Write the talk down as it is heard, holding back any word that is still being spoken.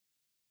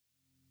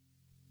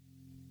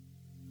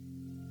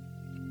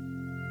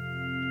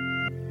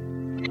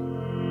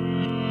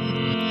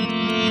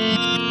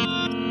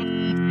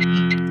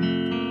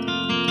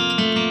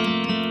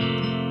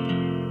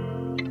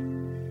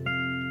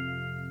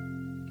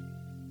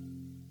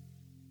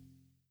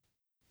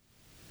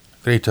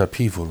Great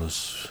upheaval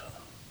is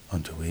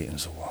underway in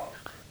the world.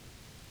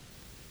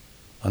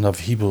 An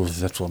upheaval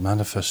that will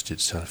manifest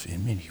itself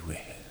in many ways.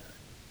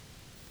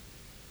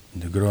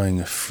 In the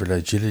growing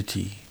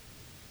fragility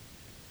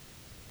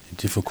and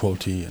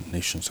difficulty in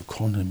nations'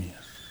 economies,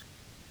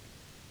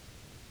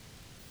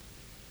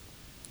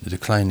 the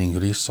declining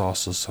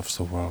resources of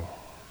the world,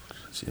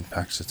 the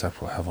impacts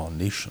that will have on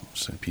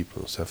nations and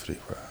peoples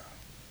everywhere.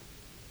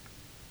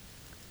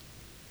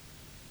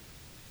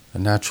 The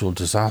natural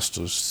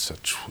disasters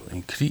that will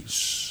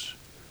increase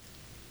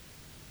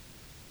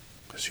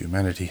as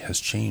humanity has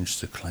changed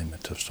the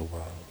climate of the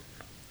world.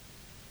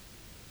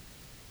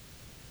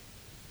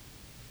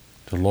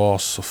 The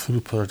loss of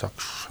food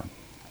production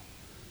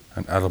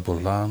and arable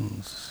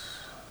lands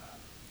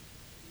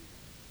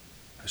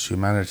as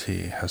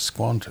humanity has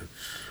squandered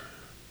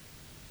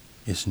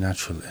its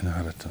natural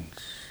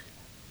inheritance.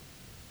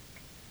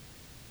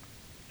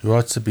 You are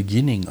at the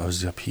beginning of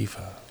the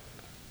upheaval,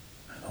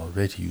 and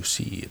already you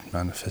see it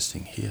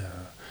manifesting here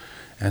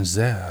and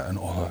there and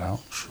all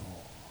around you.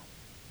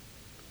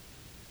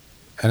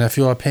 And if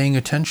you are paying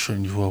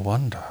attention, you will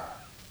wonder,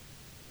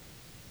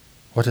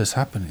 what is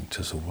happening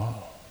to the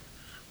world?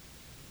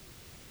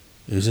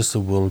 Is this the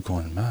world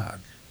gone mad?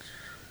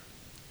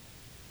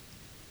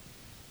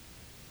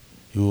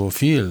 You will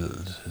feel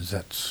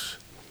that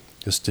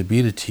the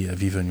stability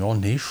of even your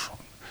nation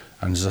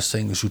and the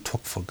things you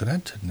took for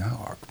granted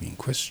now are being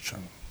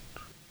questioned.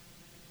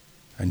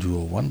 And you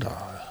will wonder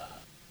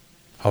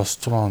how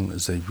strong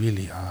they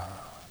really are.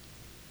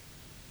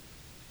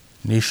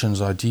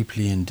 Nations are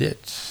deeply in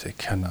debt. They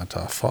cannot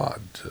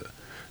afford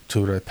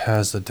to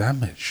repair the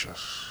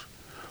damages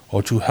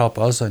or to help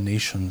other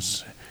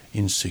nations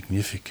in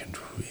significant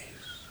ways.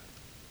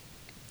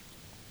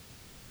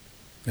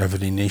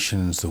 Every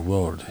nation in the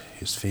world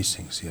is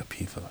facing the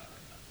upheaval.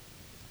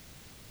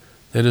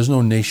 There is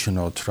no nation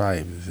or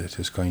tribe that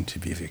is going to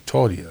be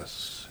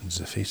victorious in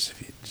the face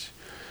of it.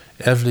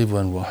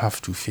 Everyone will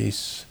have to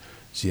face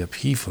the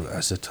upheaval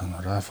as it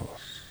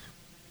unravels,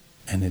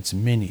 and its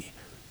many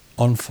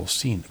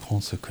unforeseen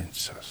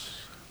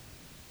consequences.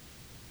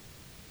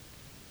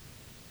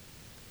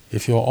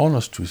 If you're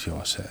honest with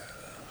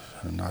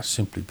yourself and not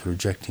simply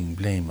projecting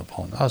blame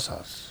upon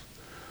others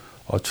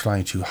or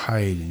trying to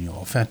hide in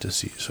your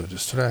fantasies or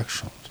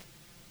distractions,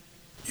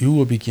 you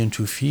will begin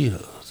to feel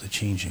the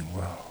changing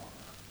world.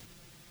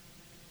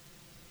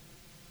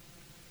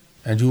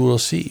 And you will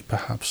see,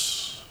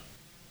 perhaps,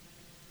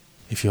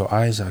 if your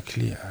eyes are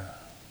clear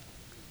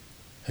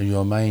and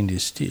your mind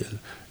is still,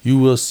 you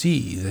will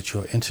see that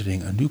you're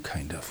entering a new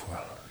kind of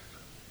world.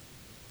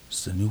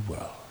 It's the new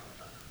world.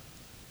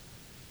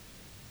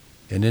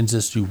 And in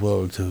this new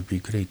world there will be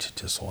great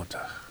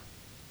disorder.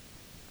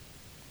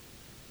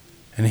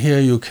 And here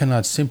you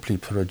cannot simply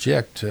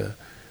project the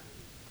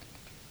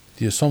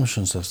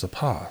assumptions of the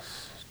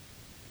past.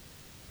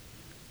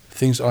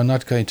 Things are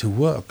not going to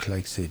work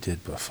like they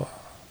did before.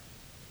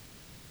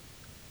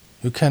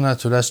 You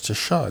cannot rest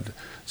assured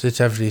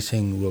that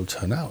everything will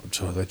turn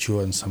out or that you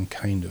are in some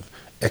kind of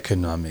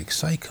economic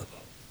cycle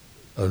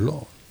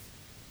alone,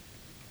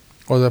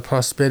 or that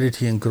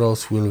prosperity and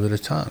growth will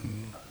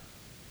return.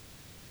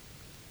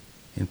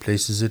 In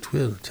places it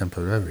will,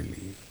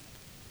 temporarily.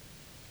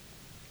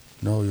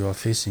 No, you are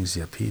facing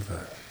the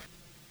upheaval,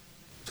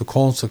 the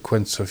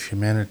consequence of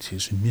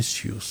humanity's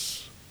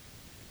misuse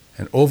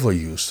and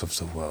overuse of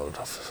the world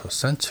for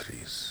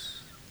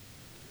centuries,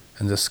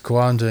 and the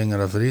squandering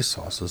of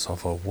resources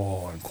of a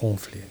war and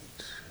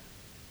conflict,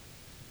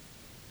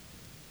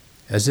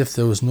 as if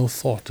there was no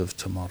thought of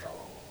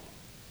tomorrow,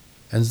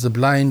 and the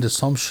blind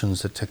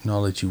assumptions that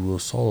technology will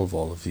solve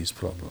all of these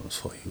problems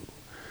for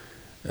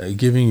you,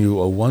 giving you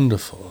a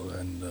wonderful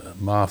and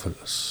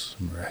marvelous,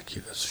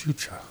 miraculous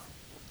future.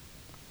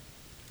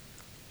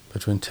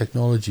 But when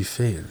technology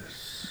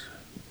fails,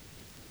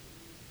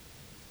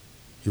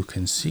 you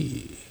can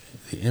see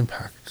the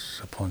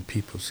impact upon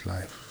people's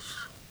lives,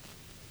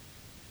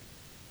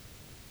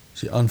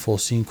 the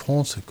unforeseen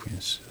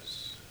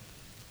consequences.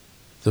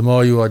 The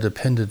more you are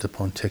dependent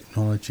upon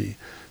technology,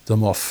 the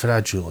more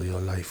fragile your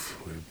life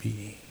will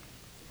be,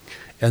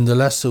 and the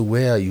less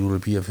aware you will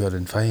be of your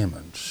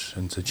environment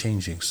and the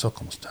changing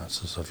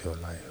circumstances of your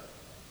life.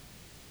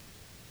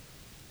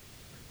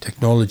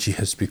 Technology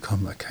has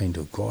become a kind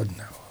of God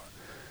now,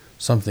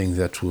 something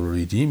that will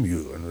redeem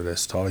you and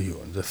restore you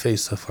in the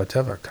face of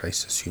whatever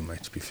crisis you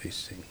might be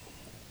facing.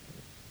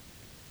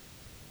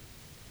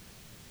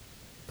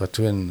 But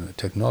when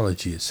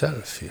technology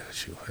itself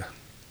fails you,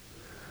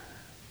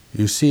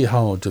 you see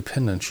how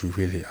dependent you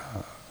really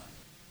are.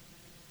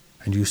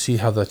 And you see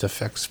how that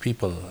affects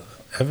people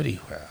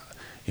everywhere,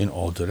 in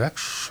all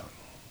directions.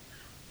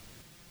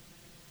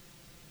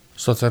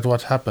 So that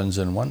what happens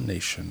in one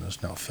nation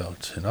is now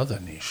felt in other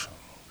nations.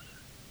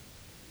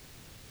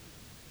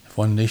 If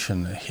one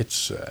nation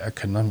hits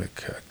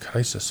economic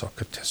crisis or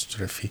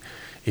catastrophe,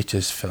 it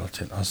is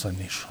felt in other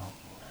nations.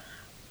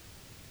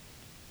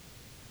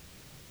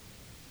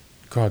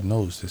 God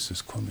knows this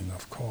is coming,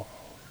 of course.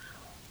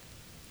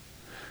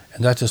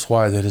 And that is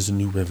why there is a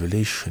new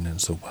revelation in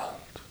the world.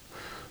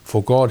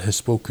 For God has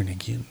spoken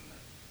again,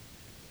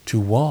 to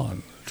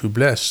warn, to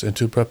bless, and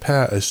to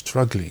prepare a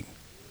struggling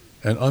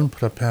and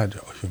unprepared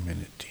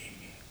humanity,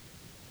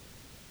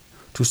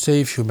 to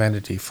save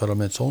humanity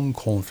from its own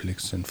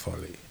conflicts and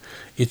folly,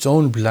 its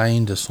own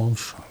blind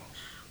assumptions,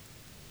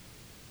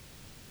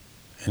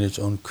 and its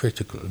own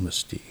critical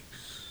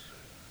mistakes.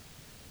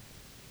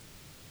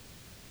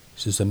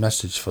 This is a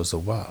message for the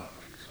world,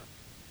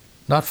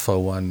 not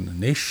for one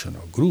nation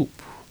or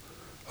group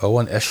or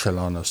one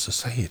echelon of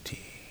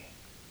society.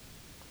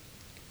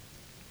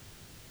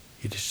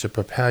 It is to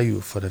prepare you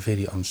for a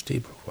very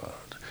unstable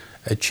world,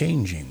 a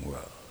changing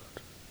world,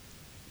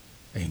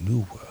 a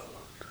new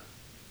world.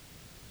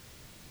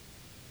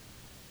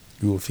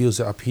 You will feel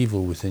the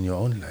upheaval within your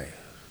own life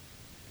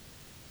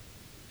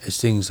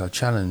as things are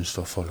challenged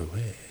or fall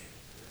away,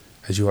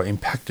 as you are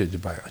impacted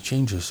by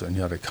changes in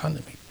your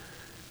economy,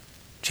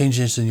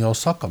 changes in your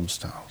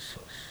circumstances,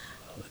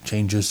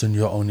 changes in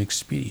your own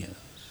experience,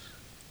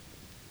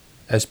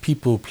 as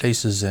people,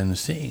 places, and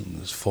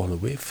things fall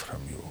away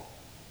from you.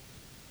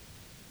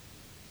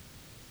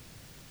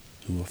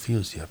 You will feel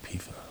the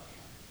upheaval.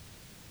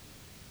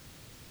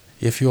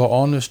 If you are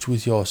honest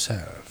with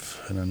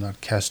yourself and are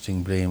not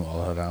casting blame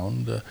all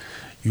around,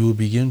 you will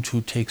begin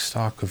to take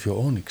stock of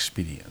your own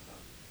experience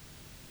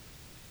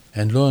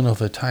and learn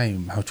over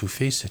time how to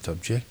face it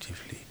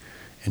objectively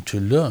and to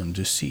learn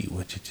to see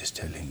what it is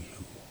telling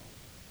you.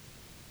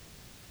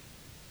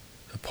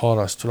 The poor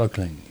are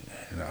struggling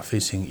and are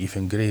facing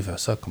even graver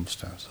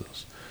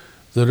circumstances.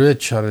 The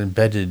rich are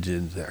embedded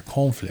in their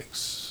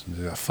conflicts,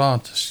 in their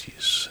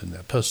fantasies, in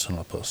their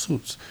personal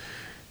pursuits.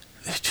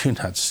 They do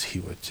not see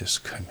what is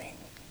coming.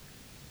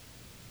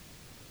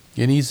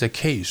 In either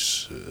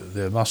case,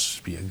 there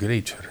must be a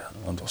greater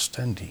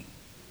understanding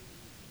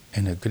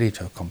and a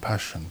greater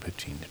compassion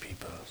between the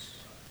peoples.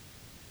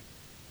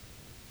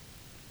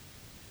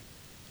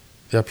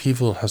 The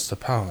upheaval has the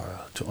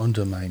power to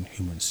undermine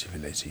human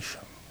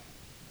civilization.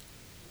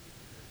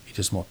 It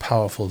is more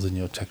powerful than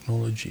your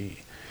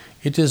technology.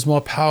 It is more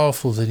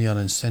powerful than your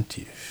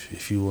incentive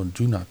if you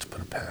do not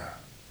prepare.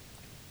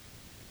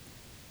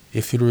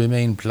 If you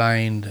remain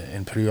blind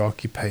and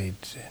preoccupied,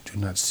 do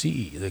not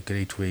see the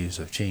great waves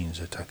of change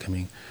that are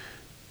coming,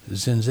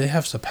 then they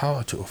have the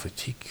power to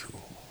overtake you.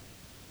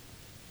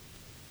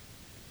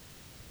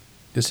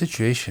 The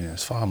situation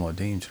is far more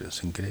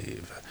dangerous and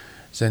grave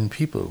than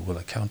people will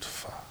account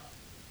for.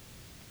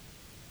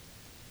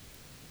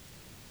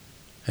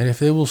 And if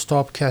they will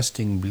stop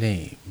casting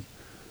blame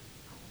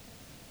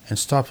and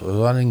stop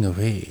running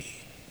away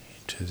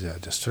to their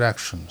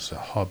distractions, their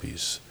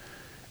hobbies,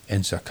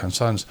 and their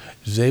concerns,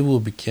 they will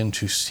begin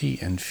to see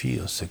and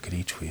feel the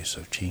great waves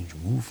of change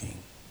moving.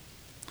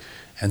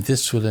 And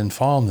this will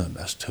inform them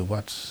as to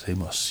what they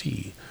must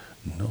see,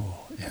 know,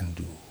 and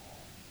do.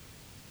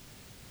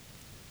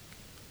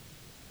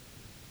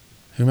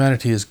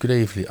 Humanity is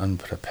gravely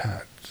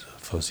unprepared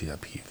for the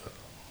upheaval.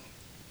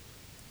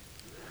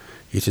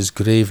 It is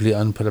gravely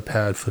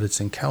unprepared for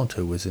its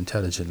encounter with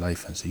intelligent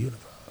life in the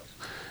universe,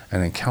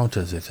 an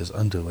encounter that is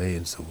underway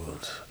in the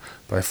world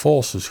by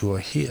forces who are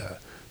here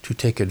to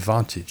take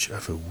advantage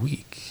of a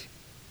weak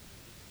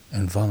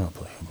and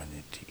vulnerable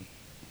humanity.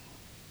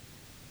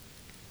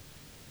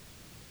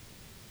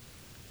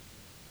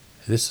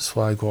 This is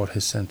why God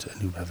has sent a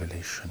new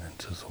revelation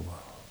into the world.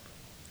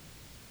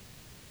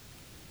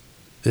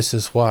 This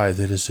is why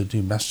there is a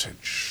new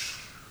message,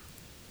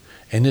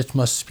 and it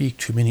must speak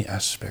to many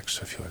aspects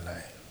of your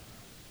life.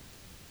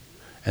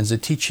 And the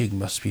teaching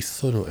must be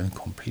thorough and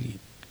complete,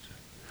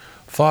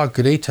 far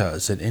greater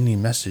than any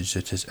message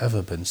that has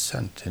ever been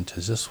sent into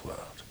this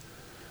world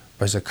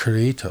by the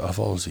Creator of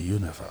all the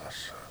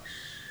universe.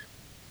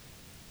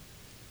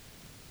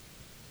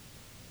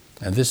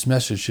 And this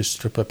message is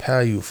to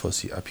prepare you for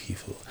the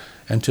upheaval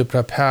and to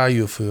prepare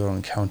you for your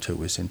encounter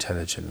with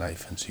intelligent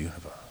life in the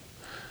universe,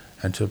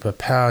 and to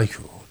prepare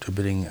you to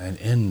bring an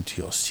end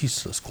to your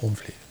ceaseless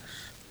conflicts,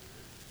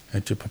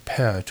 and to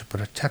prepare to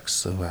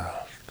protect the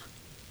world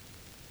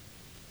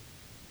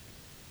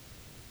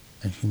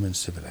and human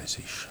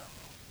civilization.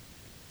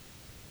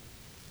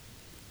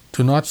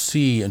 To not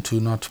see and to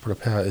not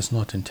prepare is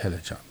not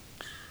intelligent.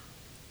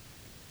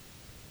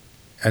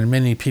 And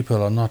many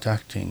people are not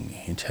acting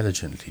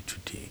intelligently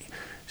today.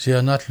 They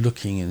are not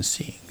looking and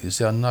seeing.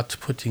 They are not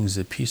putting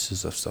the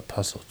pieces of the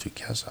puzzle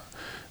together.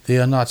 They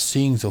are not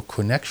seeing the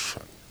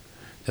connection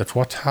that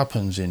what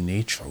happens in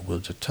nature will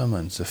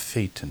determine the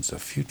fate and the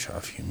future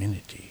of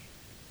humanity.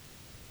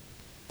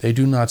 They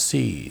do not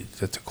see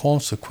that the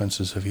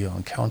consequences of your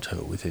encounter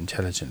with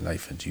intelligent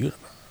life in the universe,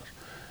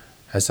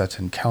 as that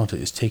encounter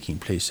is taking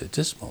place at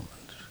this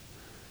moment,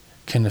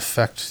 can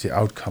affect the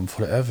outcome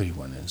for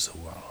everyone in the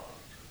world.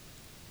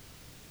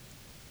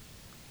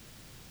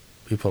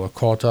 People are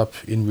caught up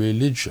in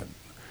religion.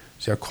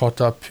 They are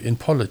caught up in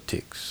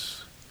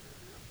politics.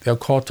 They are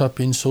caught up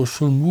in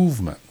social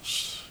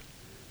movements.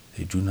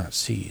 They do not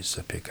see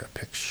the bigger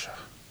picture.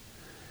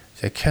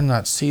 They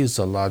cannot see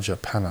the larger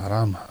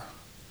panorama.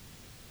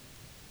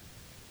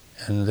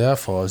 And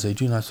therefore, they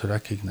do not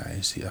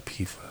recognize the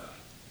upheaval.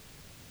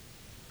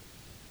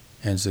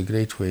 and the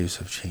great waves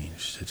of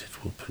change that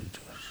it will produce.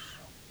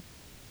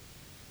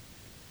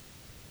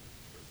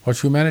 What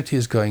humanity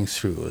is going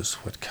through is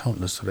what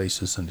countless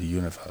races in the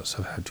universe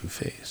have had to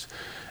face,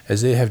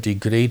 as they have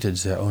degraded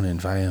their own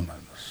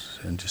environments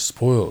and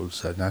despoiled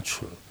their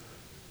natural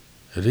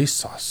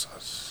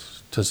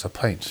resources to the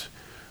point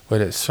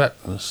where it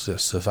threatens their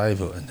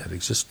survival and their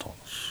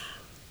existence.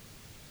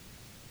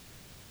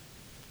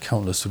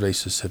 Countless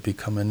races have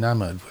become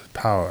enamored with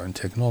power and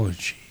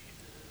technology,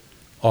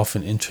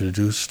 often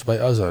introduced by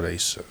other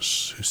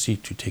races who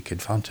seek to take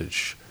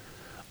advantage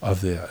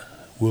of their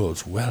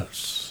world's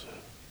wealth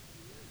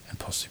and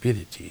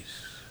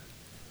possibilities.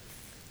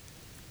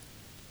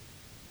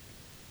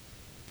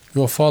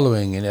 You're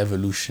following an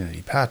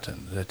evolutionary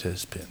pattern that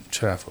has been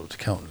traveled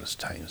countless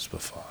times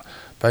before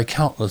by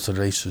countless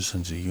races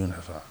in the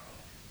universe.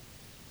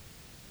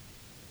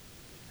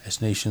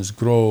 As nations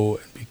grow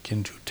and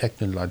begin to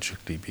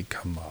technologically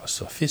become more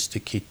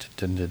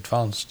sophisticated and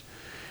advanced,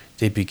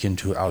 they begin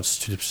to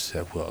outstrip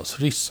their world's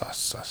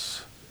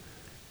resources.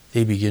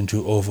 They begin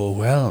to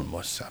overwhelm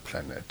what their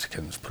planet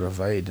can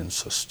provide and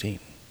sustain.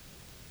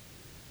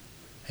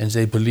 And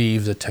they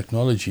believe that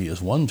technology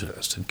is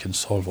wondrous and can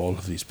solve all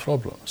of these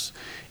problems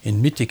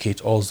and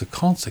mitigate all the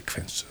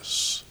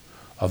consequences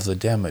of the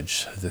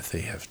damage that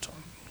they have done.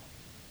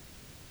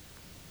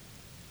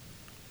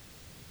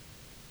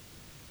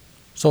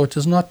 So it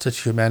is not that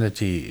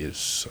humanity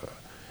is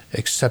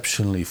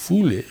exceptionally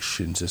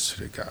foolish in this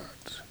regard.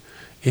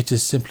 It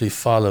is simply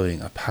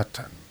following a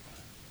pattern.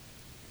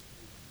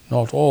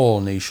 Not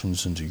all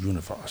nations in the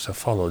universe have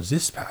followed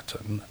this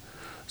pattern.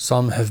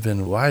 Some have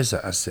been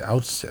wiser at the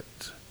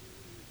outset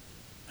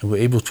and were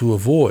able to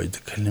avoid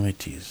the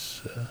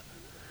calamities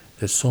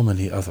that so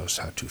many others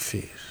had to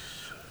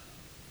face.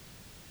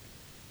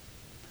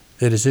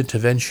 There is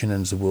intervention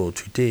in the world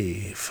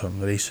today from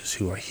races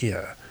who are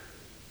here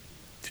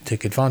to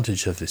take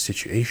advantage of the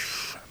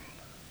situation.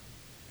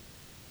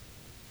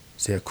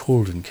 They are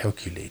cold and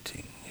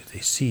calculating. They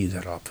see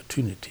their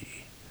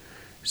opportunity.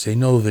 They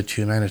know that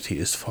humanity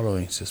is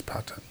following this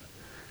pattern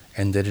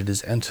and that it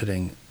is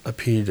entering a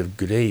period of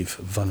grave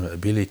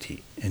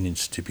vulnerability and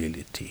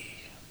instability.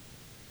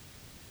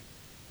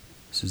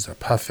 This is a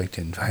perfect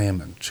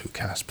environment to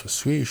cast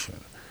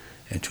persuasion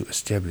and to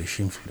establish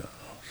influence.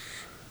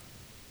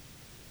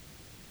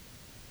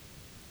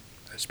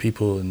 As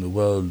people in the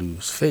world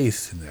lose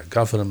faith in their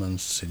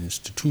governments and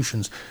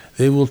institutions,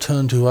 they will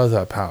turn to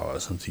other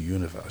powers in the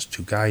universe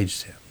to guide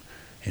them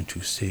and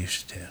to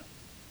save them.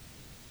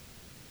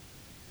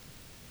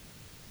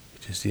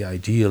 It is the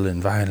ideal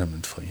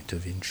environment for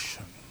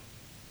intervention.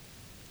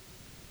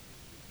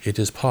 It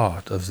is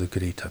part of the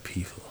great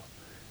upheaval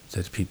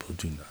that people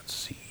do not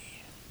see.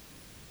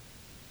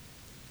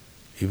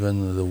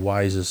 Even the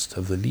wisest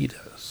of the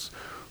leaders,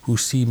 who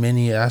see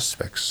many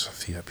aspects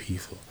of the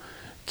upheaval,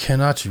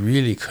 cannot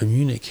really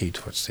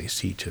communicate what they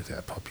see to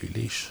their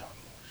populations.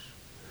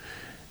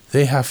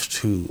 They have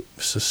to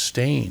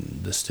sustain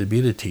the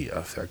stability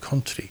of their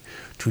country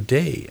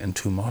today and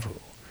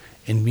tomorrow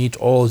and meet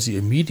all the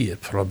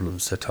immediate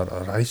problems that are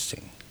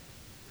arising.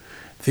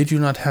 They do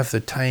not have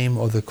the time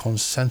or the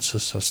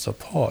consensus or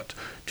support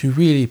to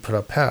really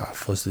prepare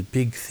for the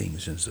big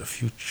things in the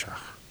future,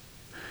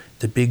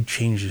 the big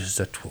changes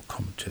that will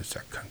come to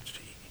their country.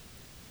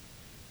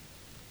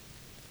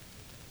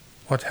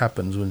 What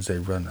happens when they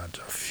run out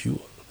of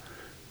fuel?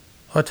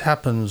 What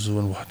happens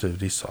when water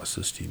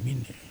resources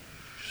diminish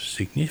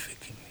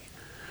significantly?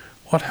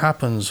 What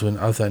happens when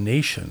other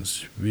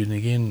nations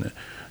begin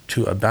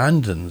to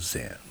abandon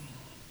them,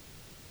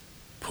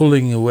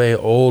 pulling away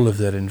all of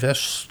their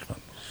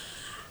investments?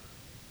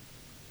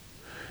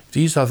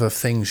 These are the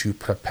things you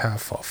prepare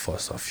for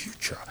the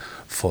future,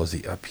 for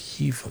the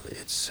upheaval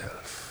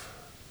itself.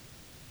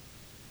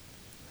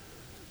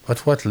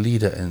 But what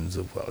leader in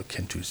the world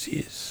can do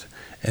this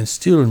and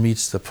still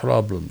meets the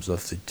problems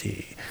of the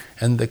day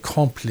and the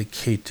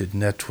complicated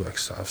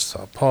networks of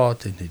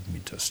support and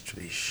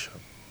administration?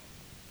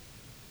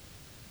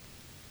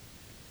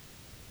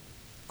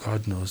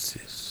 God knows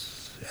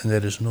this, and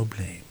there is no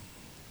blame.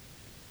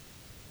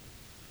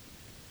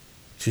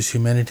 It is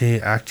humanity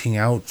acting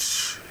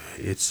out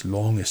its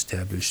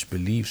long-established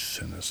beliefs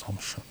and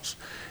assumptions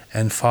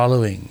and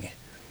following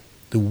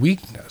the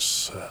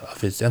weakness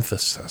of its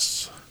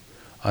emphasis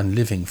on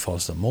living for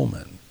the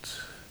moment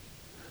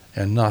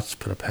and not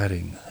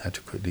preparing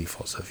adequately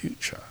for the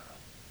future.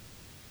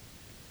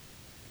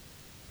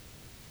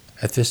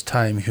 At this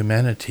time,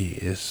 humanity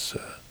is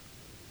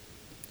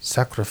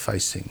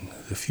sacrificing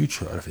the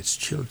future of its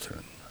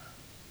children.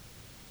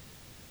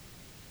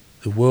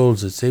 The world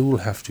that they will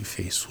have to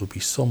face will be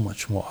so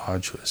much more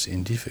arduous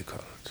and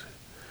difficult.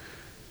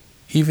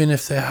 Even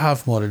if they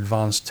have more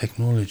advanced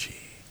technology,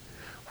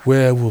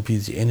 where will be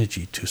the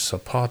energy to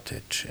support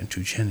it and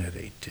to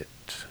generate it?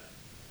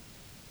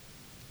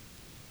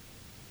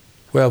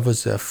 Where will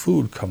their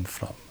food come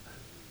from?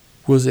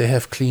 Will they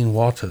have clean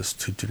waters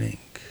to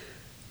drink?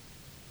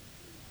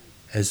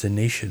 As the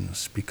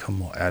nations become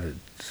more arid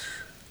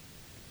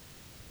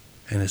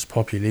and as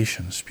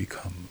populations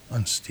become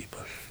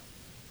unstable.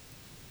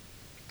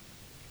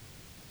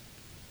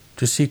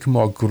 To seek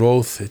more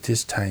growth at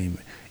this time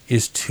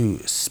is to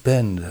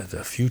spend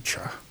the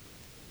future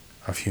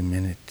of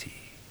humanity.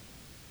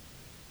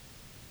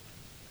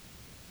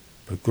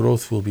 But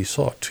growth will be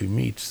sought to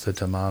meet the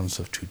demands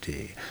of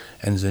today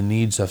and the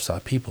needs of our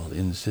people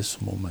in this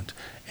moment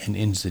and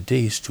in the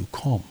days to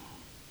come.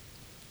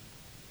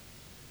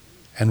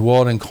 And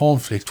war and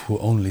conflict will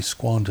only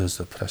squander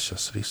the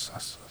precious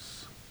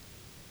resources.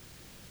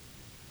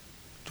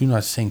 Do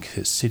not think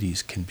that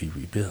cities can be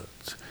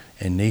rebuilt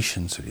and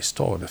nations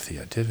restored if they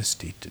are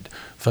devastated,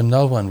 for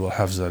no one will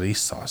have the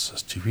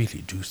resources to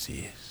really do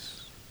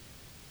this.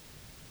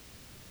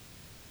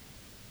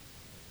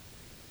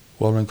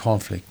 War and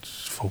conflict,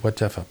 for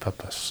whatever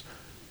purpose,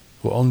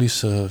 will only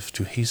serve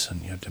to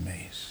hasten your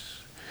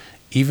demise.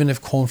 Even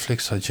if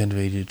conflicts are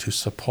generated to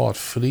support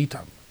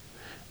freedom,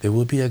 there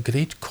will be a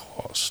great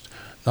cost,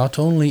 not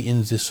only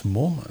in this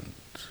moment,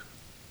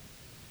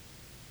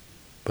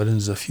 but in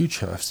the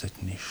future of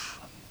that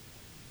nation.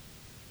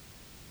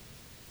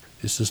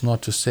 This is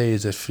not to say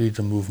that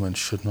freedom movements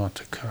should not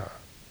occur,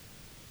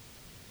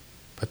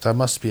 but there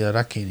must be a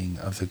reckoning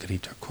of the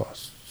greater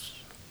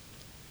costs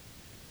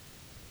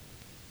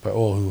by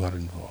all who are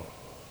involved.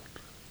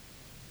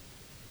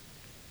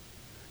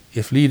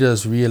 If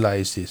leaders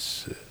realize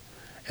this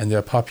and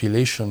their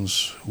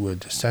populations were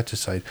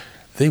dissatisfied,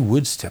 they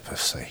would step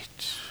aside.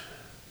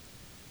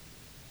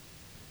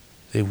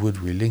 They would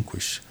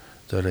relinquish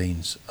the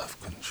reins of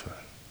control.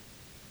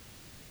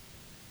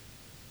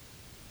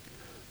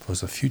 For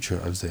the future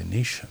of their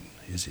nation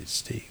is at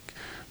stake,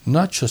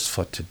 not just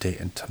for today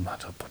and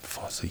tomorrow, but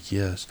for the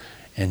years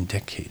and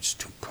decades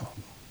to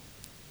come.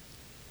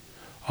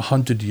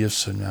 100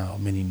 years from now,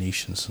 many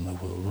nations in the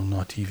world will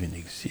not even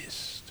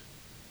exist.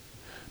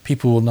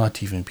 People will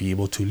not even be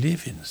able to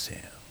live in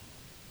them.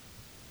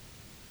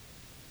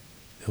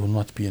 There will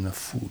not be enough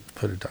food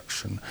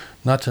production,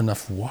 not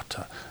enough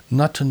water,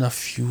 not enough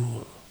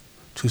fuel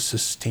to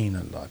sustain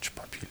a large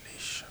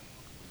population.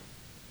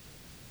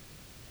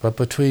 But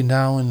between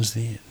now and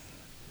then,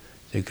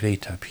 the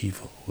great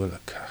upheaval will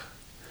occur,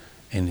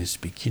 and is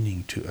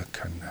beginning to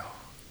occur now.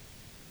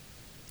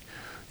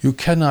 You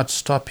cannot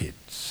stop it.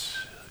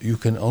 You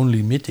can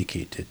only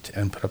mitigate it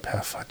and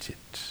prepare for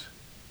it.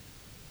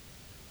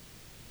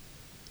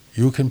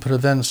 You can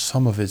prevent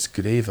some of its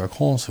graver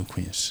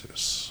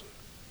consequences,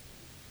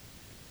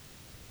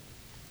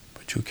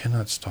 but you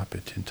cannot stop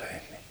it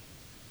entirely.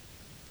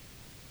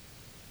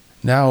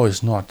 Now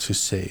is not to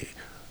say,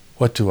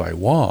 what do I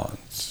want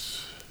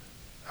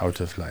out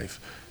of life?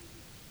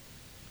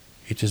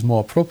 It is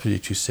more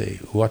appropriate to say,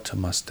 what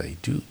must I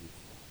do?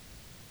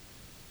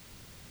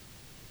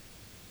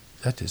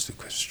 That is the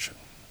question.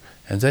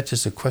 And that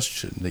is the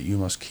question that you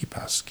must keep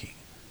asking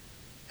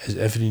as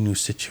every new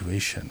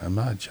situation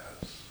emerges,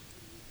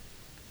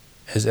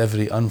 as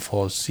every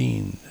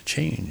unforeseen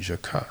change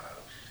occurs,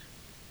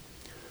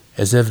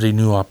 as every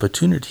new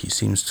opportunity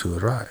seems to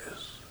arise.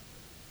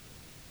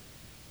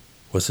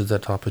 Whether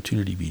that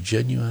opportunity be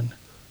genuine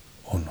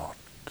or not.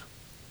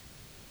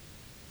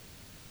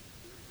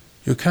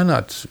 You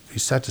cannot be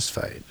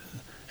satisfied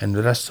and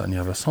rest on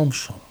your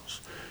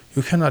assumptions.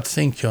 You cannot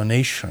think your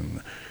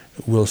nation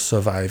will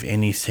survive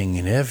anything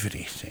and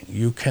everything.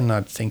 You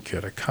cannot think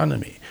your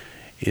economy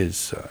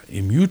is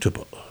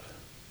immutable.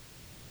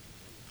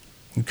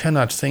 You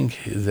cannot think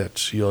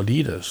that your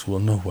leaders will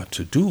know what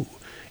to do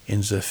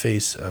in the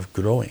face of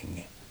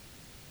growing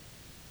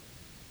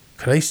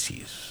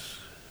crises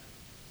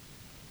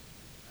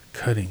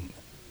occurring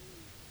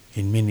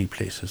in many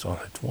places all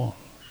at once.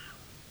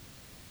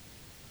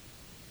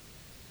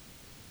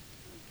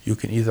 You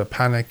can either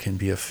panic and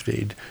be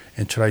afraid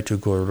and try to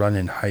go run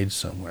and hide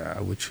somewhere,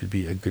 which would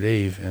be a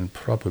grave and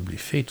probably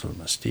fatal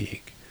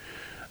mistake,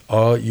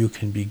 or you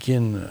can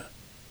begin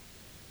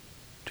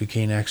to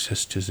gain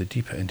access to the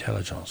deeper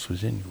intelligence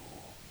within you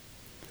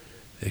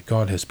that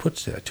God has put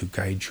there to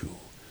guide you,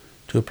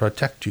 to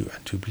protect you,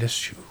 and to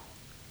bless you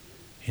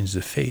in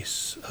the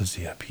face of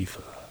the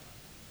upheaval.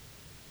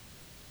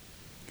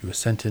 You were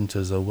sent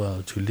into the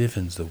world to live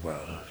in the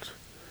world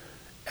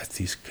at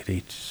these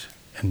great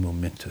and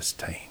momentous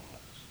times.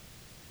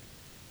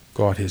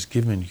 God has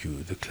given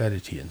you the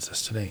clarity and the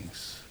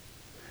strength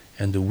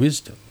and the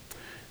wisdom,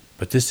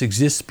 but this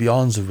exists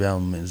beyond the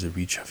realm and the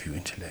reach of your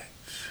intellect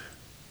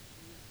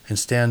and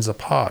stands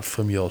apart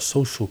from your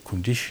social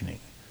conditioning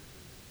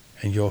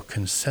and your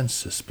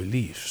consensus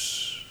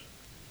beliefs,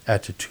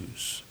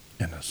 attitudes,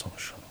 and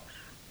assumptions.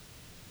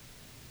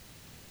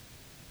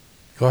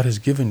 God has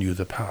given you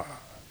the power,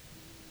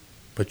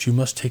 but you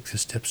must take the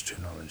steps to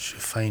knowledge, to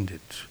find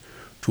it,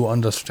 to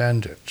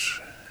understand it,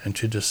 and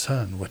to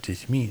discern what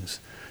it means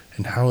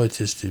and how it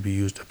is to be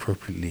used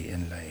appropriately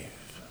in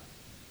life.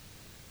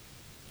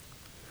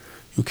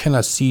 You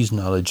cannot seize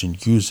knowledge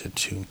and use it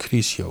to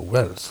increase your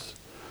wealth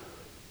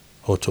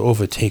or to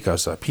overtake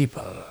other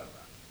people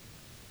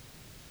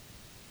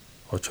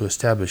or to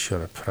establish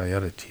your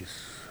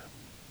priorities.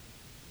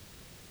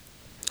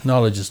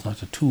 Knowledge is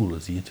not a tool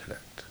of the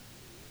intellect.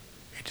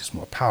 It is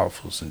more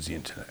powerful than the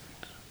intellect.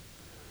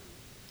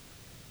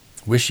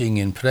 Wishing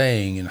and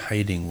praying and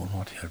hiding will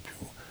not help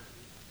you.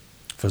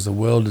 For the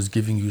world is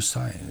giving you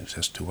signs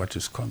as to what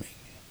is coming,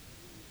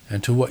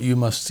 and to what you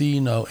must see,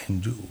 know,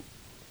 and do,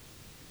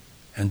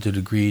 and the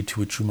degree to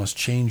which you must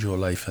change your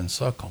life and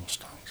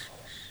circumstances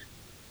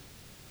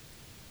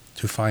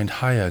to find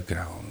higher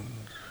ground,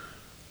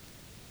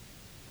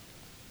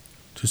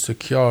 to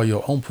secure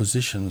your own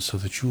position so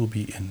that you will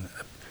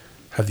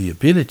have the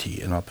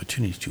ability and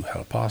opportunity to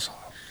help others.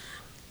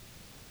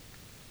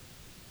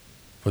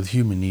 For the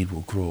human need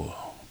will grow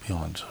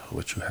beyond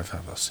what you have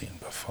ever seen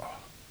before.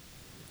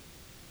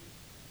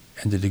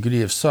 And the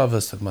degree of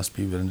service that must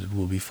be rendered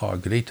will be far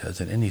greater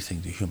than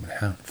anything the human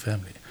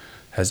family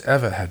has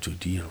ever had to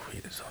deal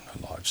with on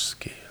a large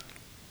scale.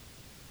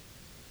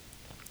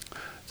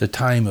 The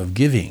time of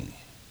giving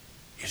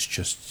is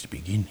just the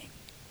beginning.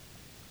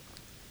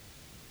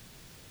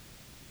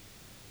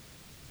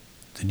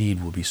 The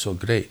need will be so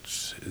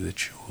great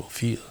that you will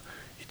feel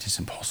it is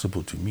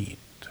impossible to meet.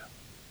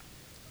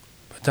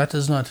 But that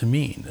does not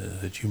mean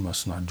that you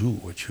must not do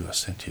what you are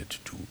sent here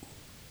to do.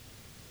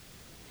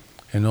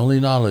 And only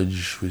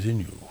knowledge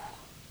within you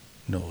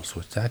knows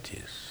what that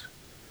is,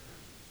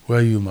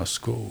 where you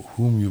must go,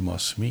 whom you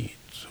must meet,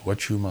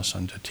 what you must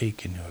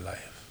undertake in your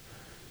life,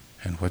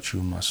 and what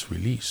you must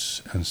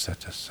release and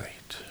set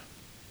aside.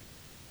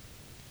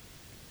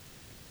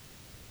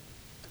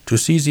 To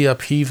see the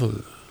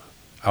upheaval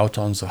out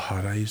on the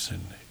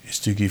horizon is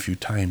to give you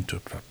time to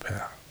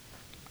prepare.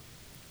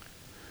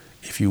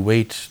 If you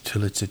wait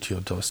till it's at your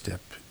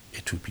doorstep,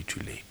 it will be too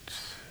late.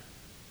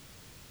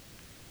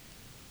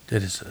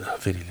 There is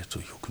very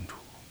little you can do.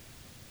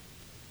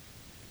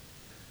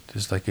 It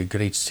is like a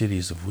great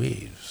series of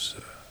waves.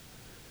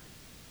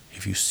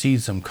 If you see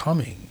them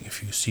coming,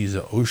 if you see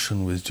the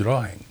ocean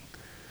withdrawing,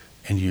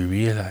 and you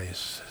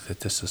realize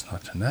that this is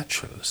not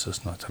natural, this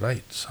is not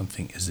right,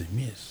 something is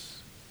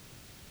amiss,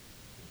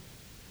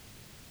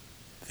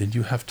 then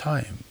you have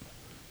time,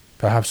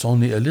 perhaps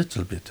only a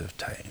little bit of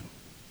time,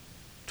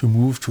 to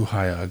move to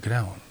higher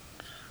ground,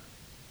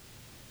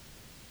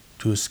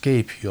 to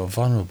escape your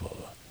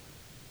vulnerable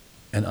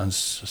and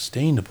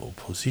unsustainable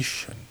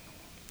position.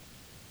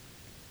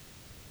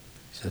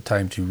 It's a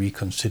time to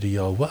reconsider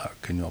your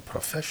work and your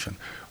profession.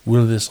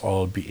 Will this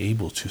all be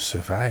able to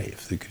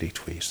survive the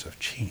great waves of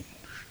change?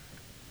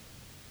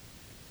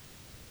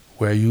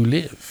 Where you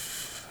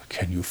live,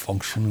 can you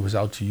function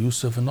without the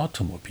use of an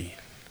automobile?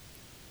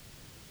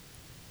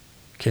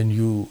 Can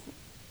you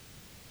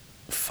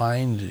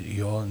find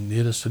your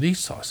nearest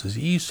resources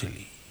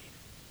easily?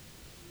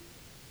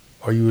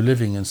 Are you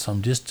living in some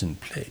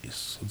distant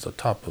place, at the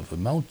top of a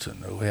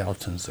mountain, or way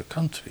out in the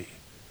country,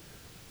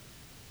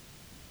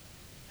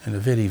 in a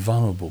very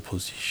vulnerable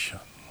position?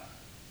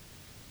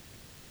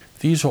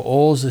 These are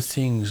all the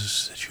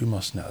things that you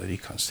must now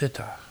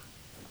reconsider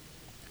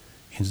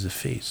in the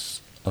face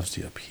of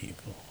the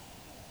upheaval.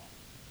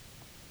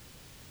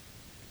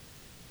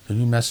 The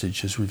new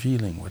message is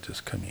revealing what is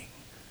coming,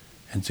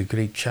 and the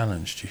great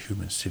challenge to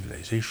human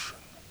civilization,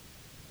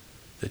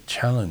 the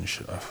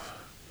challenge of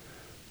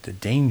the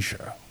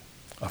danger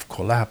of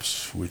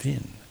collapse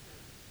within,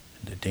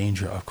 and the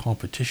danger of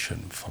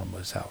competition from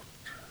without.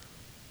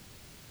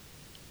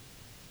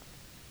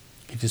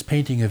 It is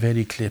painting a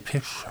very clear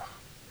picture.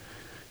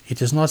 It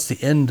is not the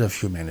end of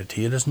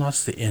humanity, it is not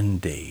the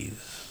end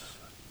days.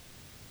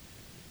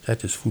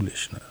 That is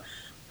foolishness.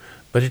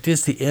 But it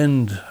is the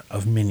end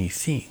of many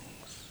things.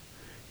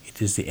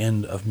 It is the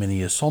end of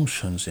many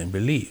assumptions and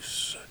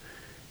beliefs.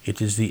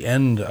 It is the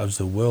end of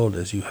the world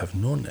as you have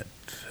known it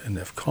and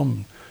have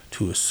come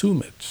to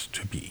assume it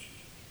to be.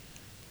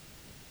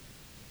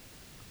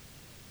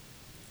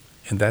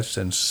 In that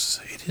sense,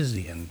 it is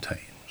the end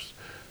times,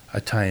 a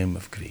time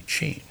of great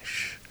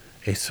change,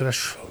 a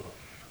threshold,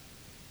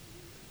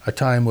 a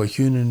time where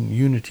human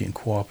unity and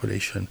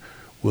cooperation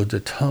will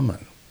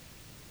determine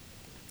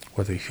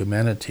whether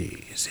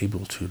humanity is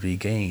able to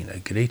regain a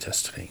greater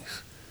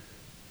strength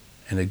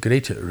and a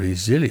greater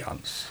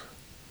resilience,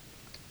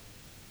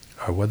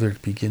 or whether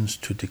it begins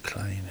to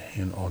decline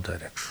in all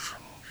directions,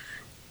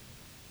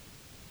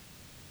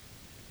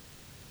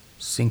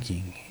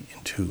 sinking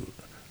into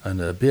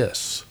an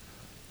abyss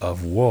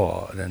of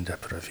war and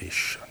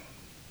deprivation.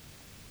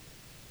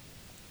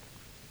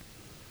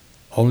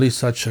 Only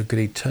such a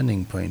great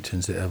turning point in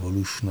the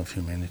evolution of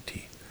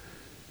humanity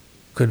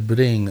could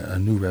bring a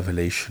new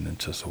revelation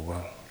into the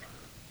world.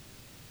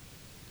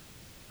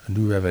 A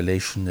new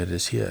revelation that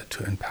is here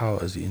to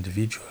empower the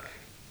individual,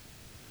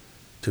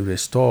 to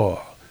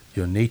restore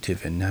your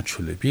native and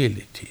natural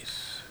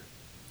abilities,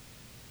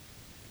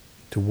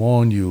 to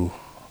warn you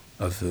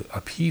of the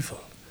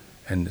upheaval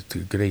and the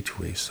great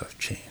waves of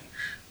change,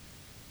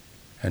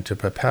 and to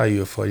prepare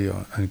you for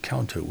your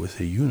encounter with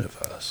a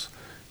universe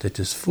that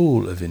is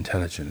full of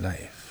intelligent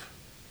life,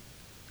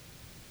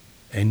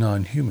 a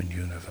non-human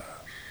universe,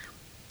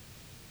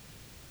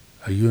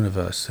 a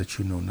universe that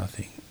you know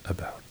nothing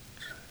about.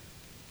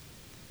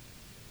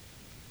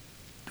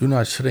 Do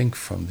not shrink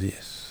from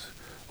this,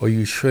 or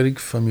you shrink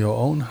from your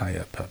own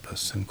higher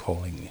purpose and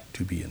calling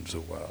to be in the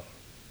world.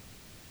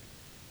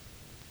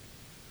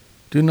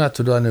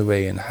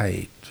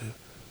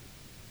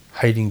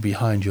 hiding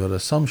behind your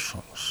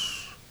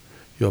assumptions,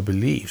 your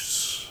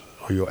beliefs,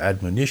 or your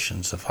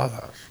admonitions of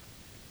others.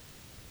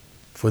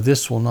 For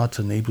this will not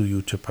enable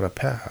you to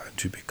prepare and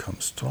to become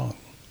strong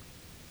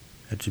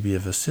and to be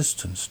of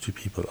assistance to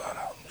people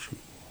around you.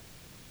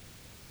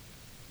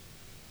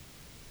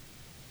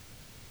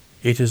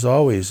 It is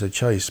always a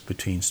choice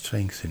between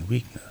strength and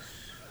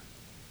weakness,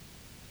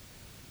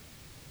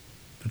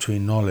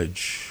 between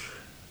knowledge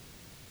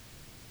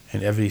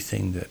and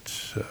everything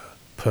that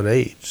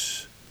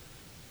parades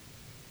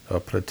or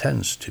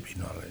pretends to be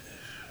knowledge.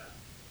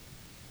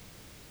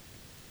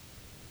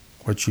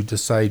 What you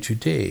decide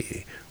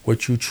today,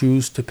 what you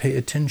choose to pay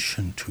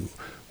attention to,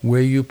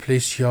 where you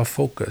place your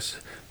focus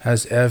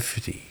has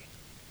every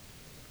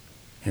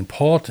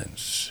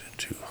importance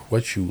to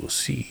what you will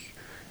see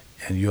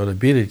and your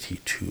ability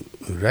to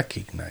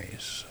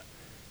recognize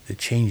the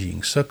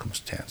changing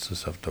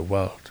circumstances of the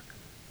world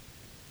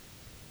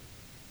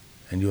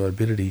and your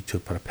ability to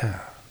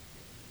prepare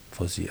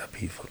for the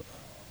upheaval.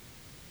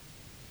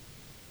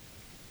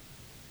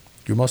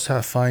 You must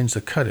find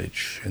the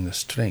courage and the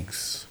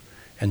strength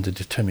and the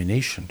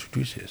determination to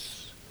do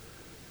this.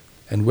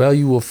 And where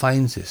you will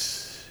find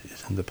this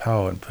is in the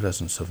power and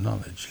presence of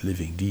knowledge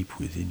living deep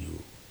within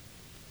you.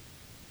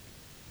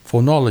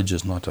 For knowledge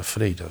is not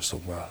afraid of the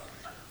world.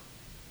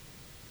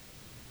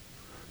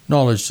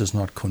 Knowledge does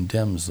not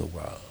condemn the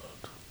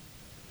world.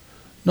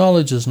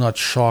 Knowledge is not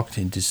shocked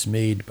and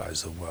dismayed by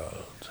the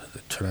world,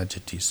 the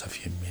tragedies of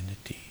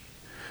humanity,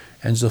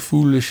 and the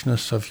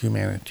foolishness of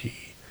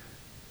humanity,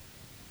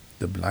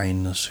 the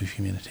blindness of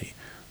humanity.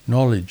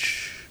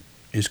 Knowledge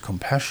is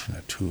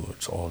compassionate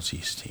towards all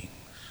these things.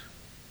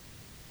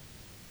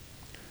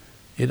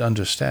 It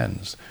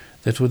understands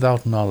that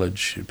without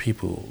knowledge,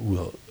 people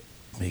will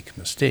make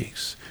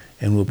mistakes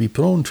and will be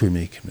prone to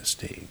make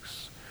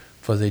mistakes,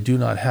 for they do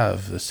not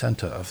have the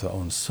center of their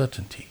own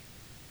certainty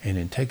and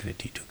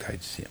integrity to guide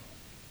them.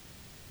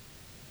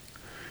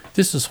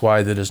 This is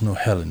why there is no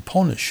hell and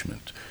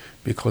punishment,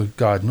 because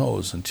God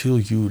knows until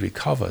you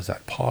recover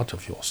that part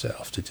of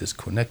yourself that is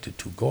connected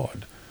to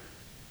God,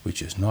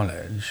 which is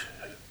knowledge,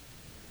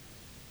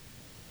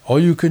 all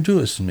you can do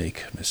is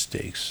make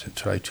mistakes and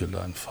try to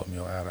learn from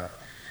your errors.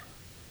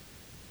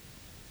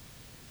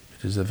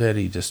 It is a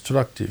very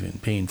destructive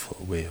and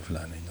painful way of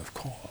learning, of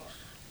course.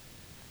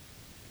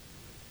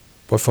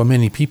 But for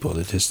many people,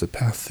 it is the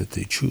path that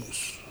they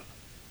choose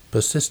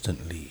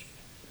persistently.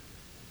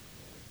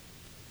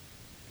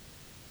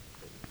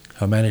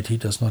 Humanity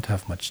does not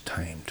have much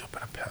time to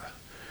prepare.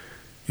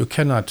 You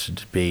cannot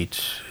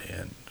debate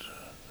and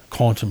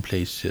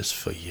contemplate this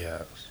for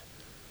years.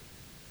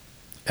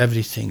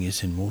 Everything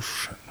is in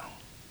motion.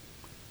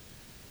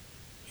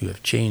 You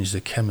have changed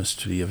the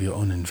chemistry of your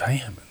own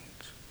environment.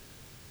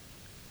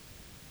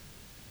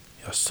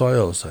 Your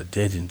soils are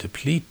dead and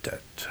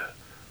depleted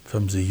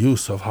from the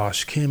use of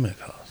harsh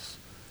chemicals.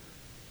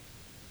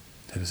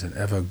 There is an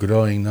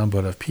ever-growing number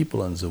of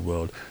people in the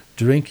world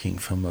drinking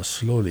from a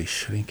slowly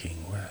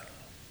shrinking well.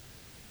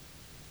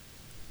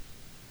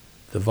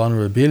 The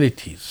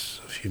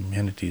vulnerabilities of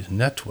humanity's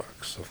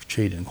networks of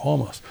trade and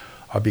commerce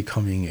are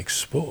becoming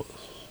exposed.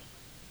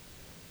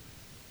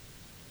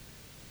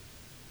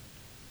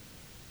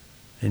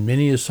 And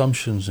many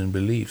assumptions and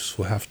beliefs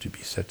will have to be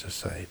set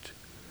aside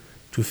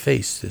to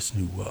face this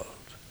new world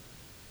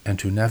and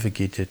to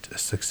navigate it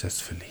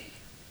successfully.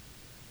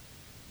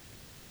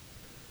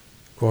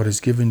 God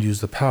has given you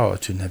the power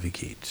to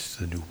navigate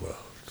the new world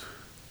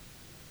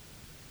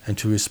and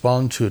to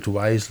respond to it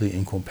wisely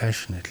and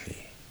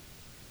compassionately,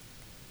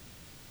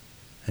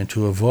 and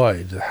to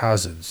avoid the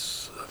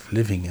hazards of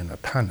living in a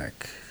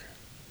panic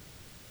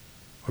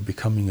or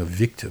becoming a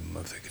victim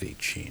of the great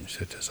change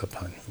that is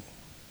upon you.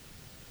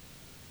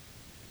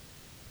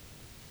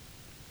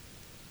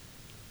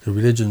 The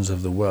religions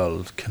of the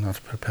world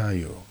cannot prepare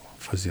you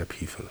for the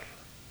upheaval.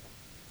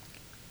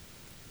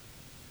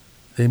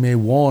 They may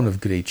warn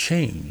of great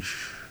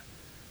change,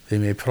 they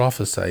may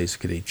prophesize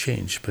great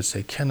change, but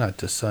they cannot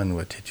discern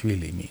what it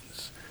really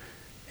means,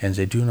 and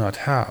they do not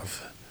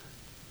have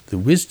the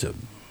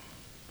wisdom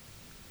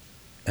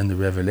and the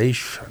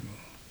revelation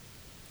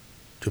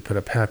to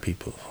prepare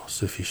people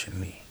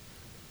sufficiently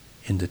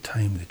in the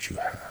time that you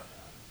have.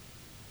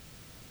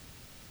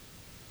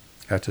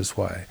 That is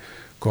why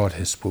God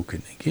has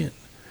spoken again.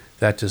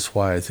 That is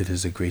why there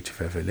is a great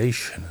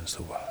revelation in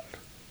the world.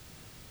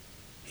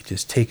 It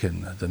has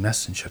taken the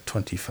messenger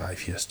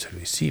 25 years to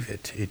receive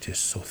it. It is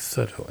so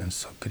thorough and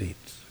so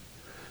great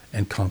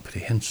and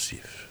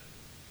comprehensive.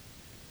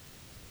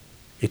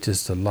 It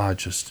is the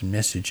largest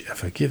message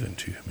ever given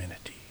to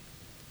humanity.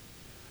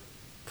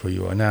 For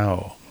you are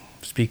now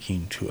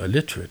speaking to a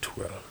literate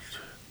world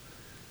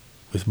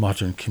with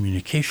modern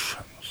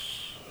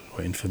communications,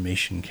 where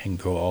information can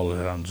go all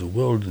around the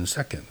world in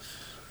seconds.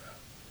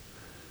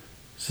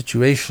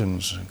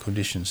 Situations and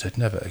conditions that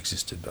never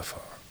existed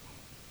before.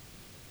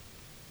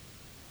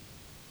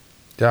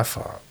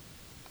 Therefore,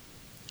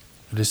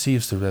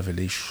 receives the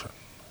revelation.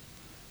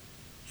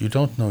 You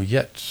don't know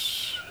yet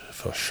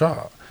for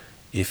sure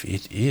if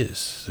it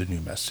is the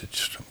new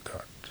message from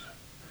God,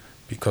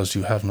 because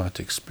you have not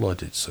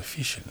explored it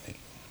sufficiently.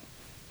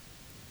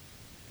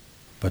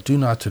 But do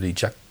not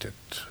reject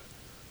it.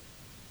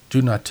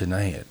 Do not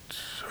deny it,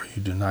 or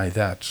you deny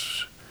that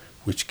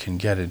which can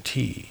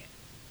guarantee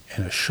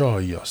and assure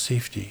your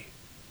safety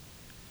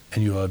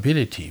and your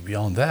ability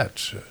beyond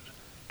that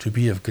to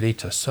be of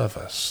greater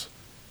service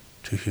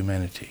to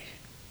humanity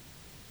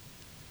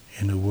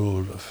in a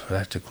world of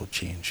radical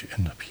change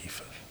and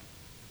upheaval.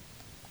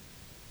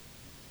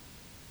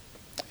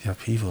 The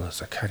upheaval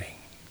is occurring.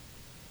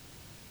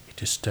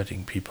 It is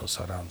stirring peoples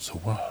around the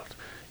world.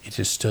 It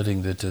is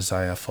stirring the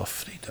desire for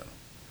freedom.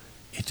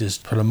 It is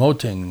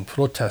promoting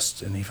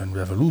protest and even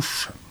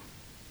revolution.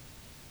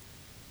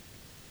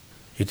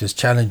 It is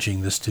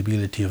challenging the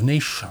stability of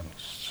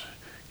nations.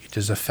 It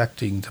is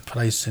affecting the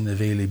price and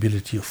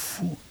availability of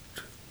food.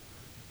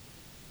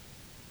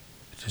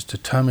 It is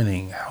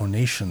determining how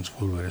nations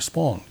will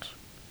respond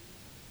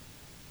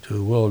to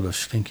a world of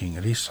shrinking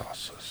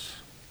resources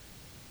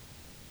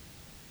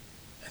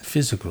and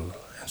physical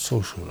and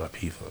social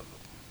upheaval.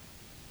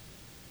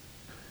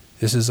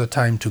 This is a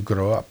time to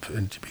grow up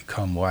and to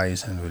become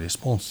wise and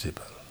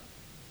responsible.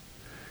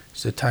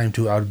 It's a time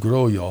to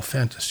outgrow your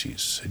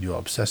fantasies and your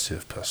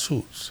obsessive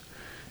pursuits.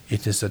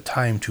 It is a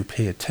time to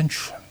pay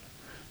attention,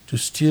 to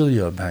still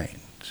your mind,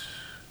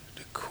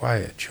 to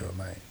quiet your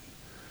mind,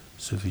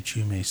 so that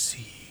you may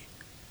see,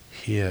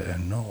 hear,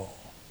 and know.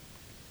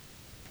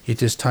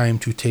 It is time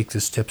to take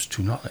the steps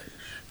to knowledge,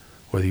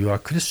 whether you are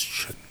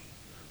Christian,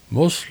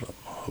 Muslim,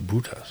 or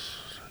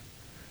Buddhist,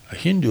 a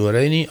Hindu, or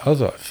any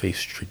other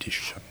faith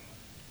tradition.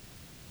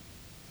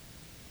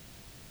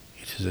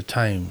 It is a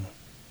time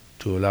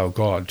to allow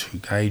God to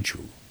guide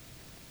you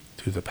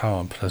through the power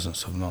and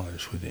presence of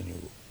knowledge within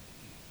you.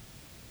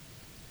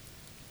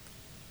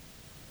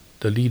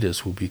 The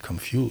leaders will be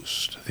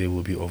confused. They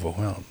will be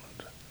overwhelmed.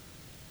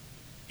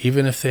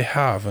 Even if they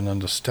have an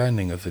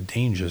understanding of the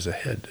dangers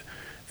ahead,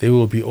 they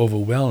will be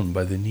overwhelmed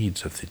by the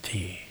needs of the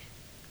day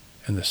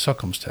and the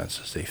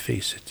circumstances they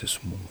face at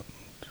this moment.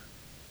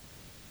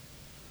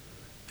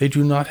 They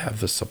do not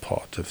have the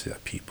support of their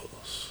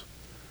peoples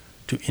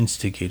to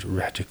instigate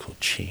radical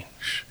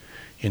change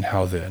in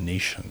how their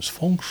nations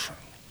function,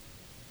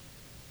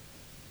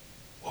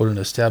 or in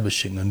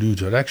establishing a new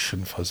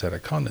direction for their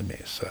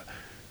economies.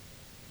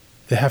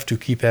 They have to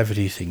keep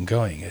everything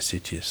going as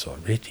it is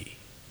already.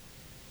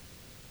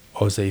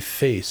 Or they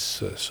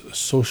face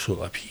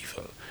social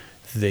upheaval.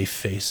 They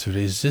face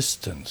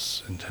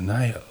resistance and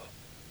denial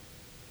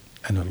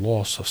and a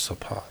loss of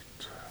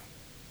support.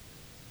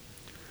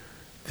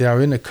 They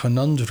are in a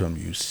conundrum,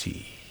 you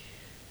see.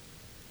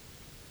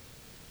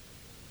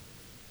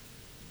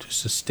 To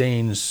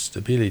sustain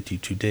stability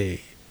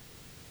today,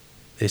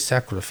 they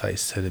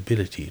sacrifice their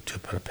ability to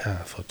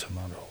prepare for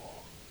tomorrow.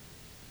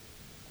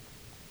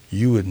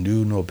 You would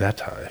do no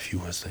better if you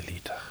was the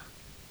leader.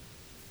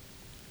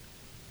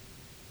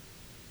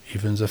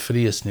 Even the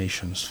freest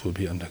nations will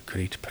be under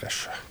great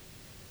pressure.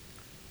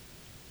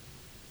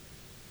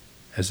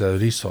 As their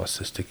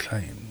resources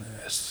decline,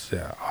 as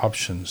their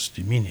options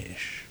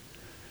diminish,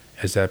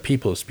 as their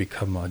peoples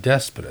become more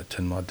desperate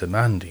and more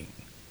demanding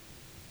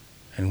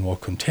and more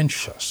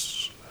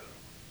contentious.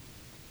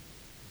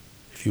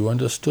 If you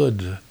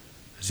understood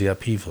the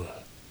upheaval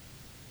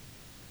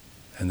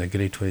and the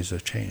great ways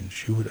of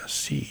change, you would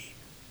see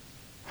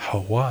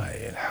why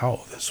and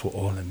how this will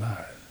all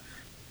emerge.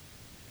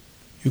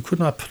 You could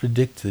not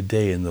predict the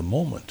day and the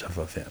moment of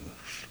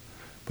events,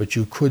 but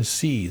you could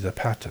see the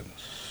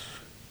patterns.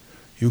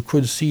 You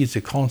could see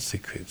the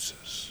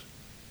consequences.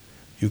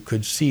 You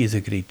could see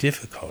the great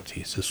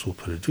difficulties this will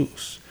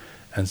produce,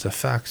 and the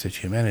fact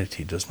that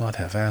humanity does not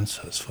have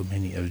answers for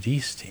many of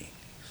these things.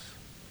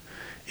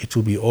 It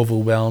will be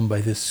overwhelmed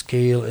by the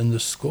scale and the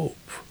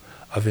scope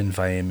of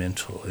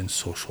environmental and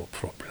social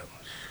problems.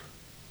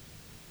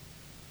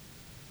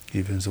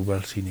 Even the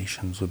wealthy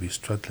nations will be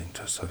struggling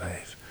to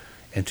survive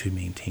and to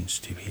maintain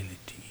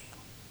stability.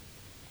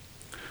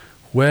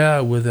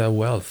 Where will their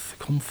wealth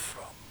come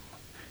from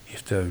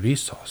if their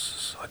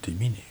resources are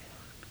diminished?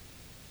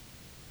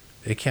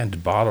 They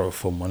can't borrow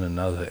from one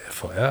another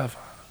forever,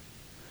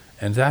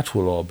 and that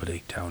will all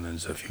break down in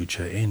the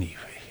future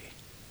anyway.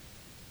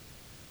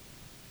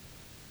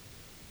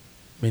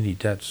 Many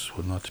debts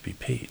will not be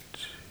paid.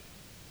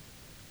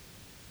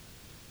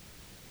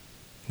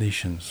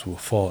 Nations will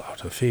fall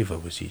out of favor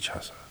with each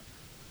other,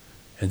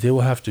 and they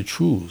will have to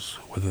choose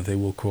whether they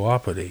will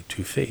cooperate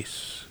to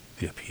face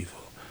the upheaval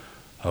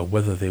or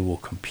whether they will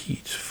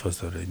compete for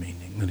the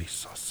remaining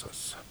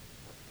resources.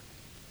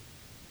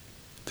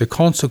 The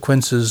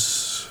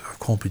consequences of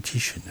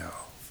competition now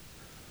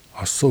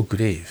are so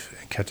grave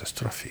and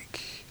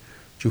catastrophic,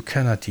 you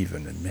cannot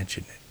even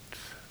imagine it.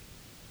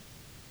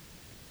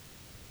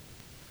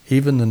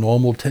 Even the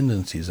normal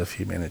tendencies of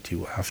humanity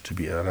will have to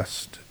be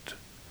arrested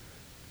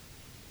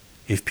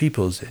if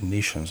peoples and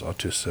nations are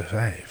to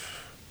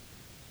survive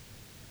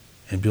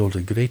and build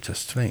a greater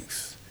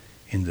strength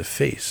in the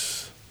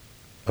face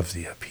of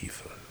the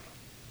upheaval.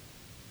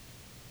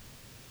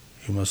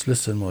 You must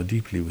listen more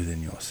deeply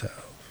within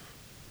yourself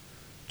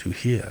to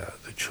hear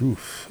the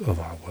truth of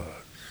our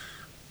words.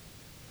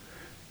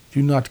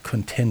 Do not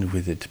contend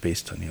with it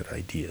based on your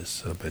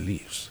ideas or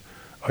beliefs,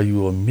 or you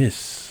will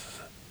miss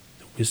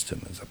the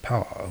wisdom and the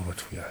power of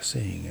what we are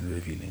saying and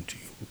revealing to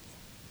you.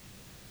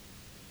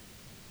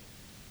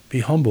 Be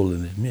humble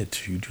and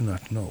admit you do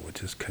not know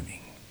what is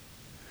coming.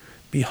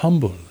 Be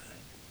humble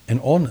and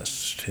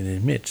honest and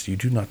admit you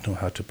do not know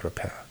how to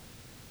prepare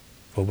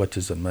for what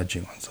is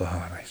emerging on the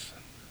horizon.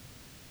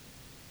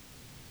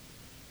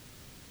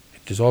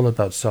 It is all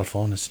about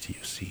self-honesty,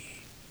 you see,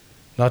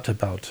 not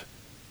about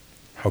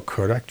how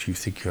correct you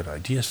think your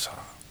ideas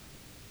are,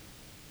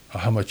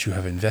 or how much you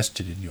have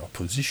invested in your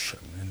position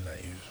in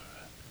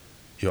life,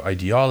 your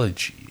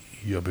ideology,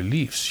 your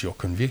beliefs, your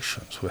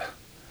convictions. Well,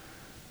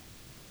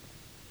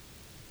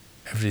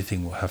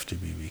 everything will have to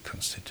be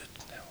reconsidered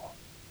now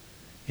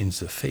in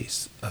the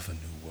face of a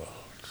new world.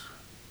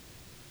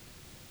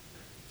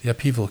 The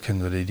upheaval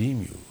can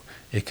redeem you.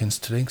 It can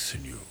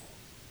strengthen you.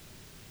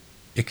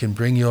 It can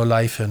bring your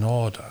life in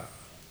order.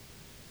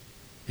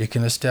 It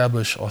can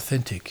establish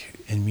authentic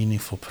and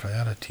meaningful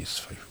priorities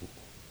for you.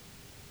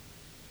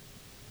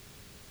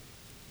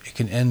 It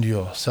can end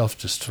your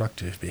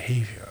self-destructive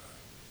behavior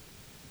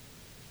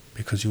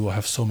because you will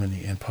have so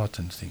many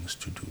important things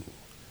to do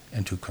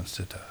and to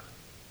consider.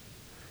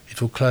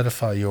 It will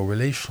clarify your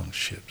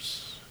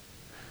relationships.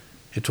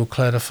 It will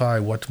clarify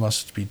what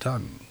must be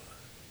done.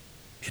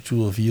 It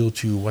will reveal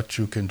to you what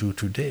you can do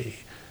today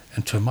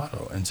and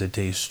tomorrow and the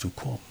days to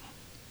come.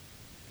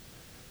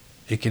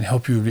 It can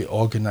help you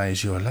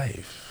reorganize your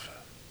life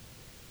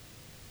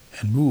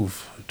and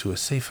move to a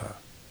safer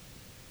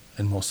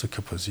and more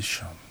secure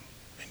position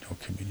in your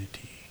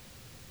community.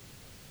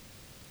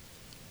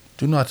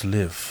 Do not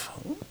live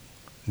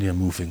near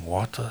moving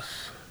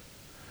waters.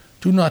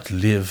 Do not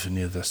live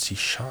near the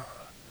seashore.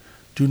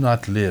 Do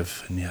not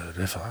live near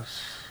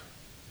rivers.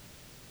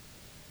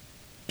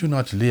 Do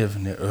not live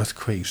near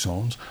earthquake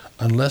zones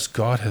unless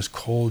God has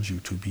called you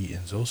to be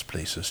in those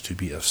places to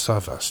be of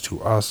service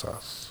to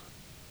others.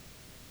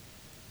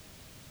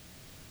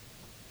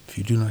 If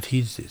you do not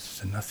heed this,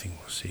 then nothing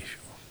will save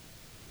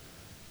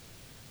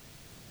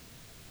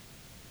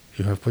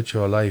you. You have put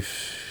your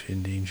life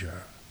in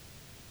danger,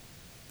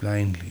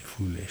 blindly,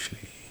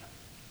 foolishly.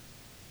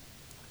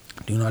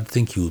 Do not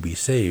think you will be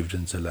saved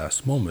in the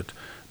last moment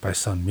by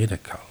some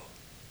miracle.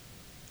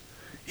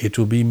 It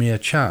will be mere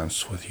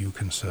chance whether you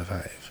can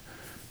survive,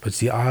 but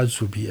the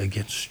odds will be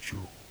against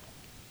you.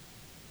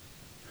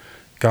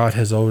 God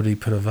has already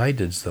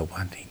provided the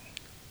warning.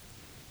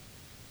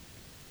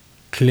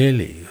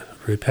 Clearly,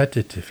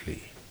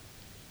 repetitively,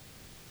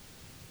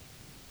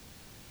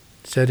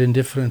 said in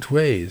different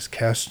ways,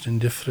 cast in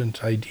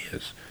different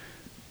ideas,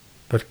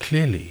 but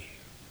clearly.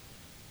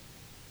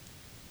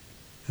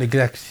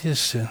 Neglect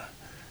this,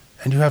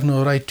 and you have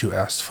no right to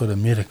ask for a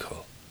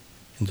miracle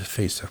in the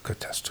face of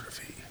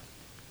catastrophe.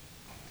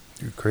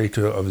 The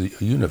creator of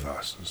the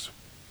universes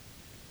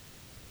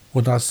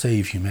will not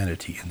save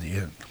humanity in the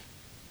end.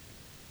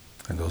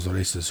 And those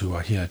races who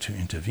are here to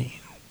intervene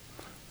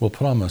will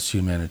promise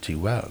humanity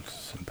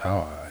wealth and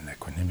power and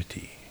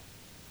equanimity.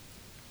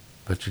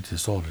 But it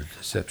is all a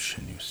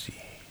deception, you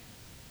see.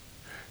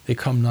 They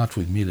come not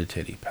with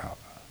military power,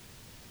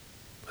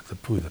 but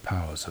through the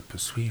powers of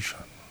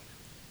persuasion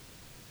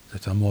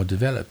that are more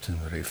developed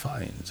and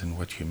refined than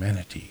what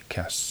humanity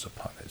casts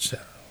upon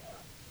itself.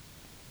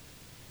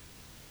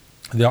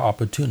 They are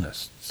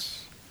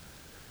opportunists.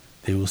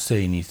 They will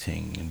say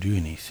anything and do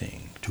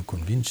anything to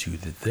convince you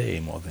that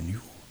they, more than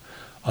you,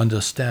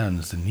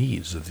 understand the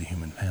needs of the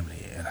human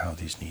family and how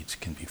these needs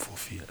can be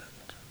fulfilled.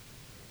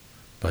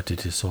 But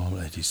it is all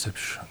a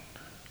deception.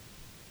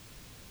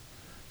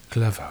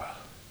 Clever,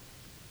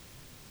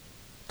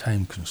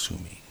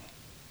 time-consuming,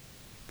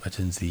 but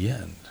in the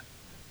end,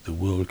 the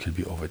world can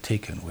be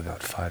overtaken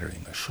without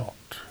firing a shot.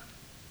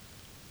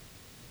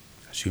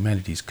 As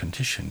humanity's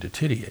condition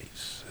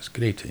deteriorates, as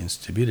greater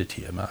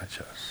instability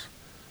emerges,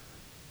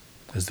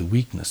 as the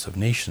weakness of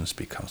nations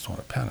becomes more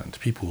apparent,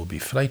 people will be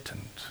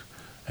frightened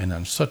and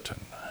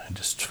uncertain and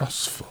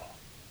distrustful.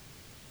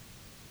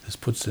 This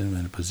puts them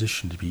in a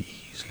position to be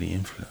easily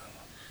influenced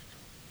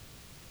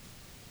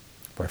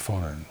by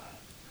foreign,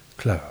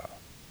 clever,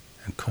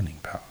 and cunning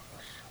powers.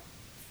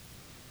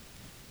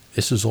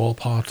 This is all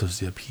part of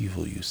the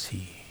upheaval, you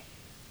see.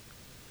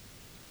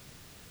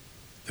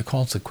 The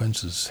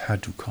consequences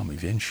had to come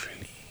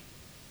eventually.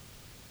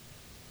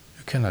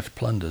 You cannot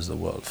plunder the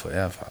world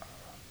forever.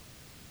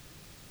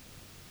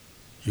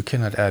 You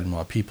cannot add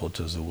more people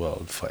to the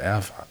world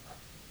forever.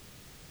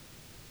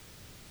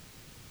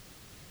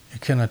 You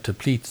cannot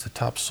deplete the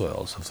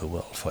topsoils of the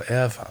world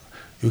forever.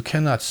 You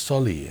cannot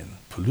sully and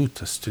pollute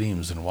the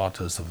streams and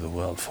waters of the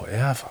world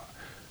forever.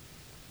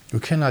 You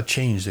cannot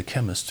change the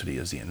chemistry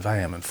of the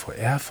environment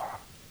forever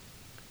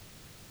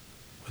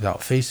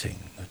without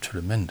facing a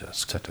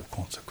tremendous set of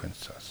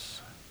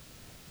consequences.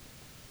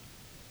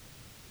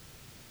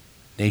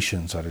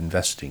 Nations are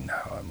investing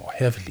now more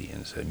heavily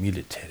in their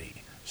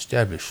military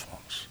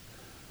establishments,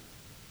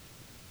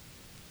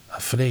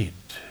 afraid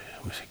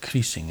with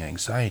increasing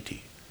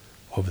anxiety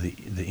over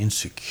the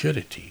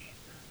insecurity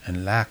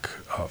and lack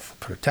of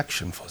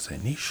protection for their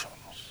nations.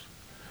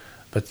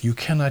 But you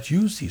cannot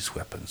use these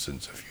weapons in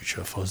the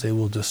future, for they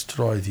will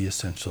destroy the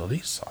essential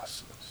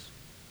resources.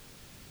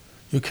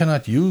 You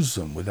cannot use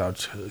them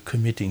without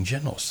committing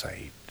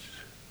genocide.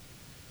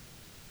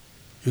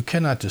 You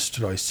cannot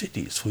destroy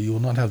cities, for you will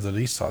not have the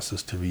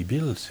resources to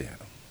rebuild them.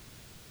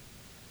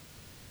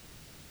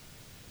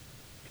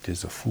 It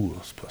is a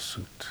fool's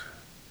pursuit.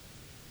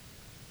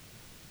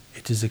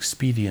 It is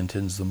expedient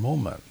in the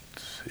moment.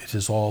 It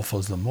is all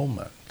for the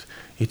moment.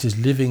 It is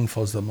living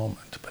for the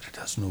moment, but it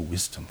has no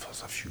wisdom for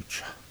the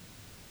future.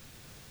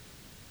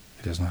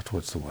 It is not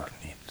what the world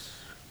needs.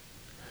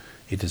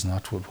 It is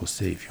not what will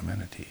save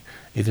humanity.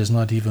 It is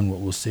not even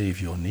what will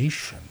save your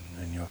nation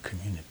and your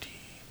community.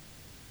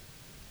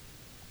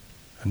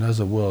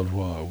 Another world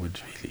war would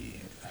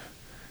really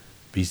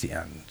be the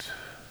end.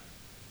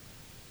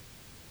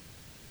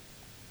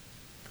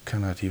 You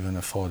cannot even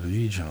afford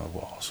regional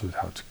wars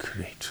without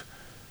great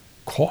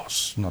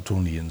cost, not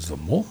only in the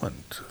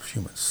moment of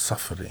human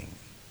suffering,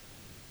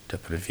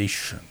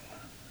 deprivation,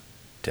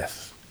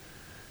 death,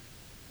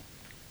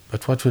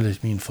 but what will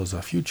it mean for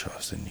the future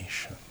of the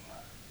nation?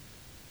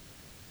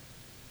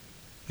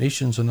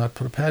 Nations are not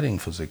preparing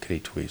for the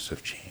great waves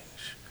of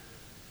change.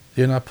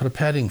 They are not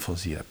preparing for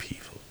the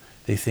upheaval.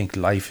 They think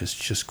life is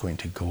just going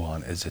to go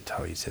on as it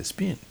always has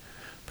been,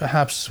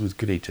 perhaps with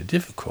greater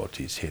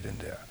difficulties here and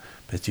there,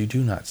 but you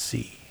do not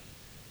see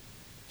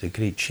the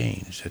great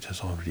change that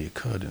has already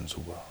occurred in the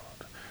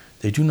world.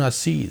 They do not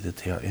see that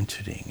they are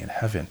entering and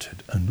have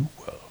entered a new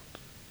world.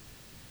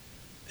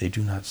 They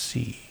do not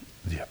see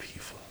the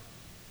upheaval.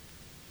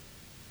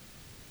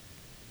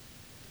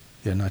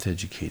 They are not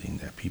educating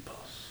their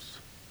peoples.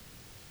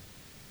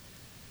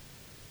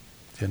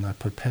 They are not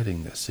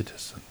preparing their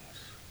citizens.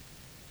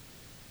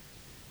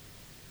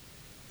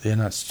 They are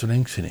not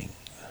strengthening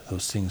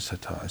those things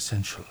that are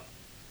essential.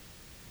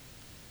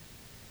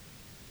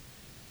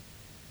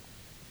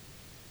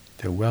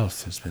 Their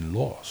wealth has been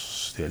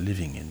lost. They are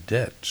living in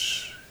debt.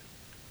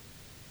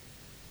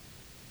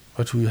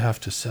 What will you have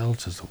to sell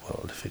to the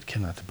world if it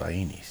cannot buy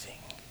anything?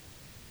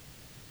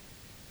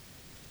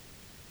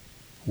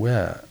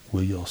 Where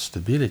will your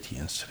stability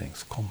and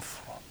strength come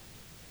from?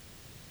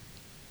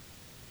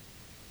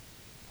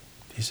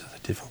 These are the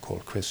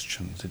difficult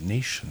questions that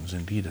nations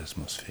and leaders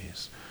must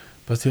face.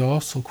 But they are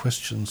also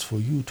questions for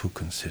you to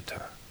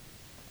consider.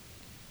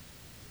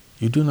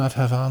 You do not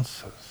have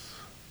answers.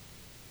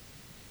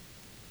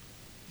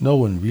 No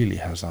one really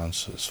has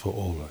answers for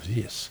all of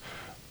this.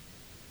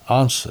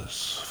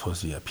 Answers for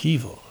the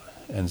upheaval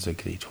and the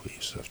great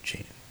waves of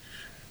change.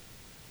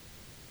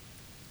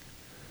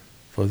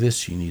 For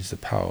this you need the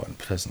power and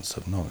presence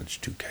of knowledge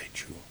to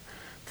guide you.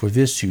 For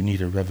this you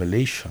need a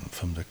revelation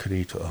from the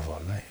Creator of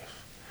our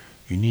life.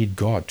 You need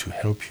God to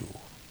help you.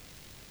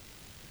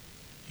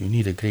 You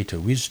need a greater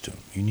wisdom.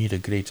 You need a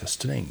greater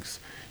strength.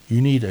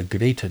 You need a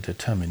greater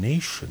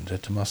determination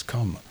that must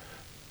come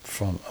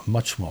from a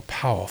much more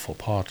powerful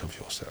part of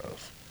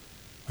yourself,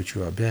 which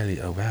you are barely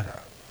aware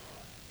of.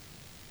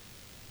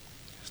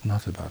 It's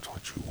not about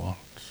what you want.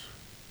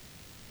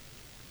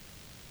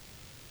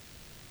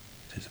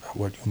 It is about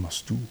what you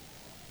must do.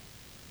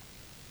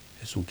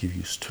 This will give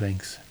you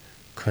strength,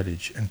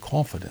 courage, and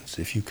confidence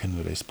if you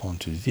can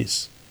respond to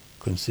this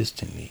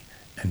consistently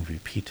and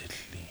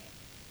repeatedly.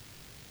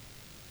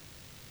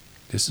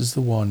 This is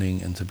the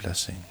warning and the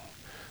blessing,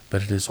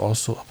 but it is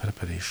also a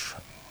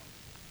preparation.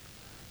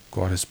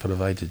 God has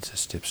provided the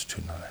steps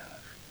to knowledge.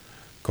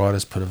 God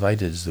has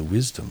provided the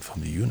wisdom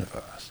from the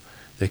universe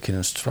that can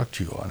instruct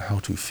you on how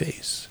to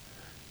face,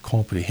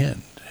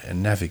 comprehend,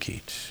 and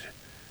navigate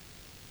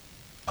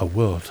a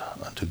world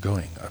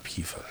undergoing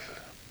upheaval.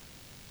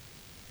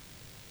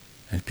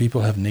 And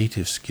people have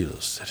native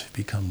skills that have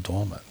become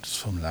dormant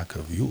from lack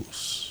of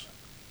use.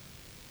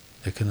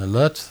 They can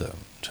alert them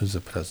to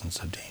the presence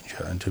of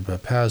danger and to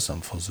prepare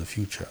them for the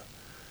future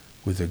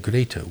with a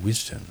greater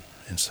wisdom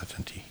and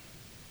certainty.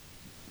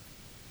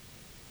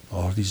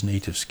 All these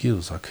native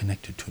skills are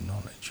connected to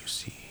knowledge, you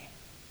see.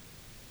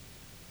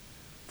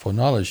 For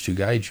knowledge to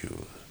guide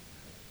you,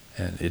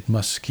 and it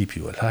must keep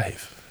you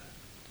alive.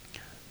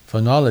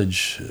 For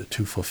knowledge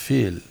to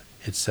fulfill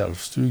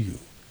itself through you,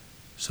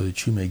 so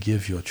that you may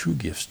give your true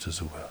gifts to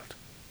the world.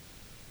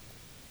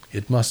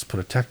 It must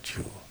protect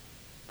you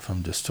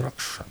from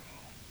destruction.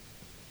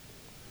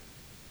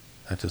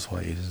 That is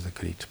why it is the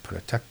great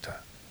protector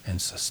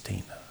and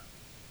sustainer.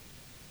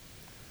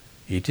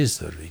 It is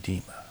the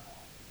Redeemer.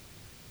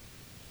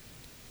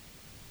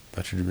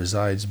 But it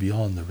resides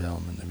beyond the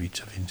realm and the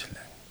reach of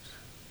intellect.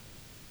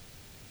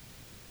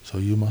 So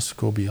you must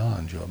go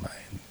beyond your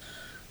mind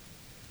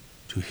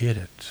to hear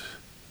it,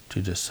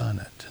 to discern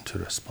it, and to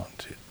respond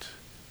to it.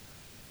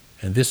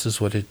 And this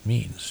is what it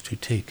means to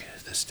take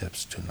the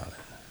steps to knowledge.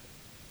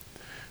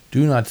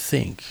 Do not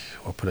think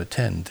or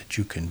pretend that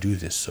you can do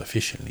this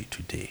sufficiently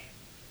today,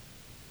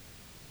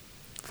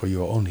 for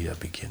you are only a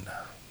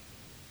beginner.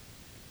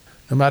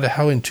 No matter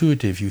how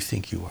intuitive you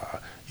think you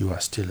are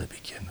still a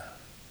beginner,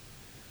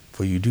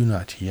 for you do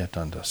not yet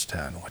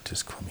understand what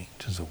is coming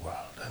to the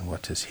world and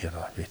what is here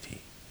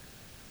already.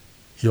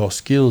 Your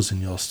skills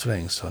and your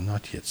strengths are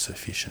not yet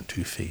sufficient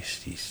to face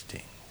these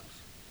things,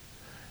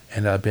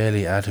 and are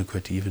barely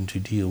adequate even to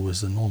deal with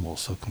the normal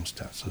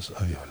circumstances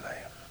of your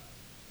life.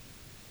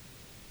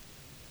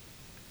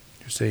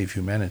 To save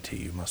humanity,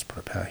 you must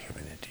prepare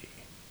humanity.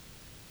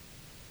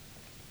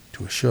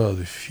 To assure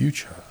the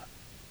future,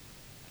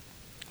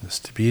 the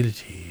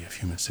stability of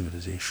human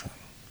civilization,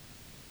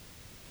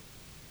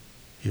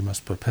 you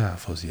must prepare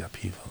for the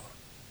upheaval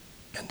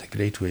and the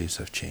great waves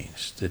of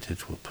change that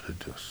it will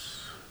produce.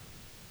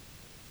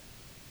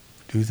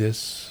 Do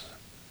this,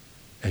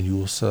 and you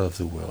will serve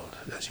the world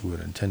as you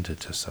were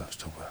intended to serve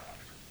the world.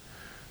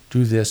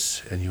 Do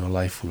this, and your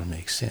life will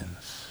make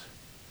sense,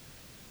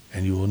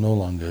 and you will no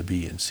longer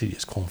be in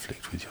serious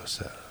conflict with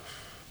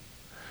yourself.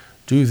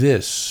 Do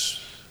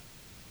this,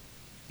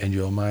 and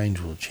your mind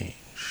will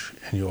change,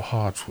 and your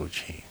heart will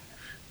change,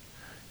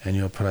 and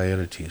your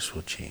priorities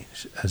will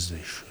change as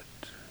they should.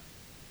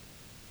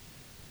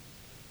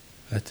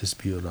 Let this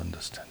be your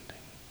understanding.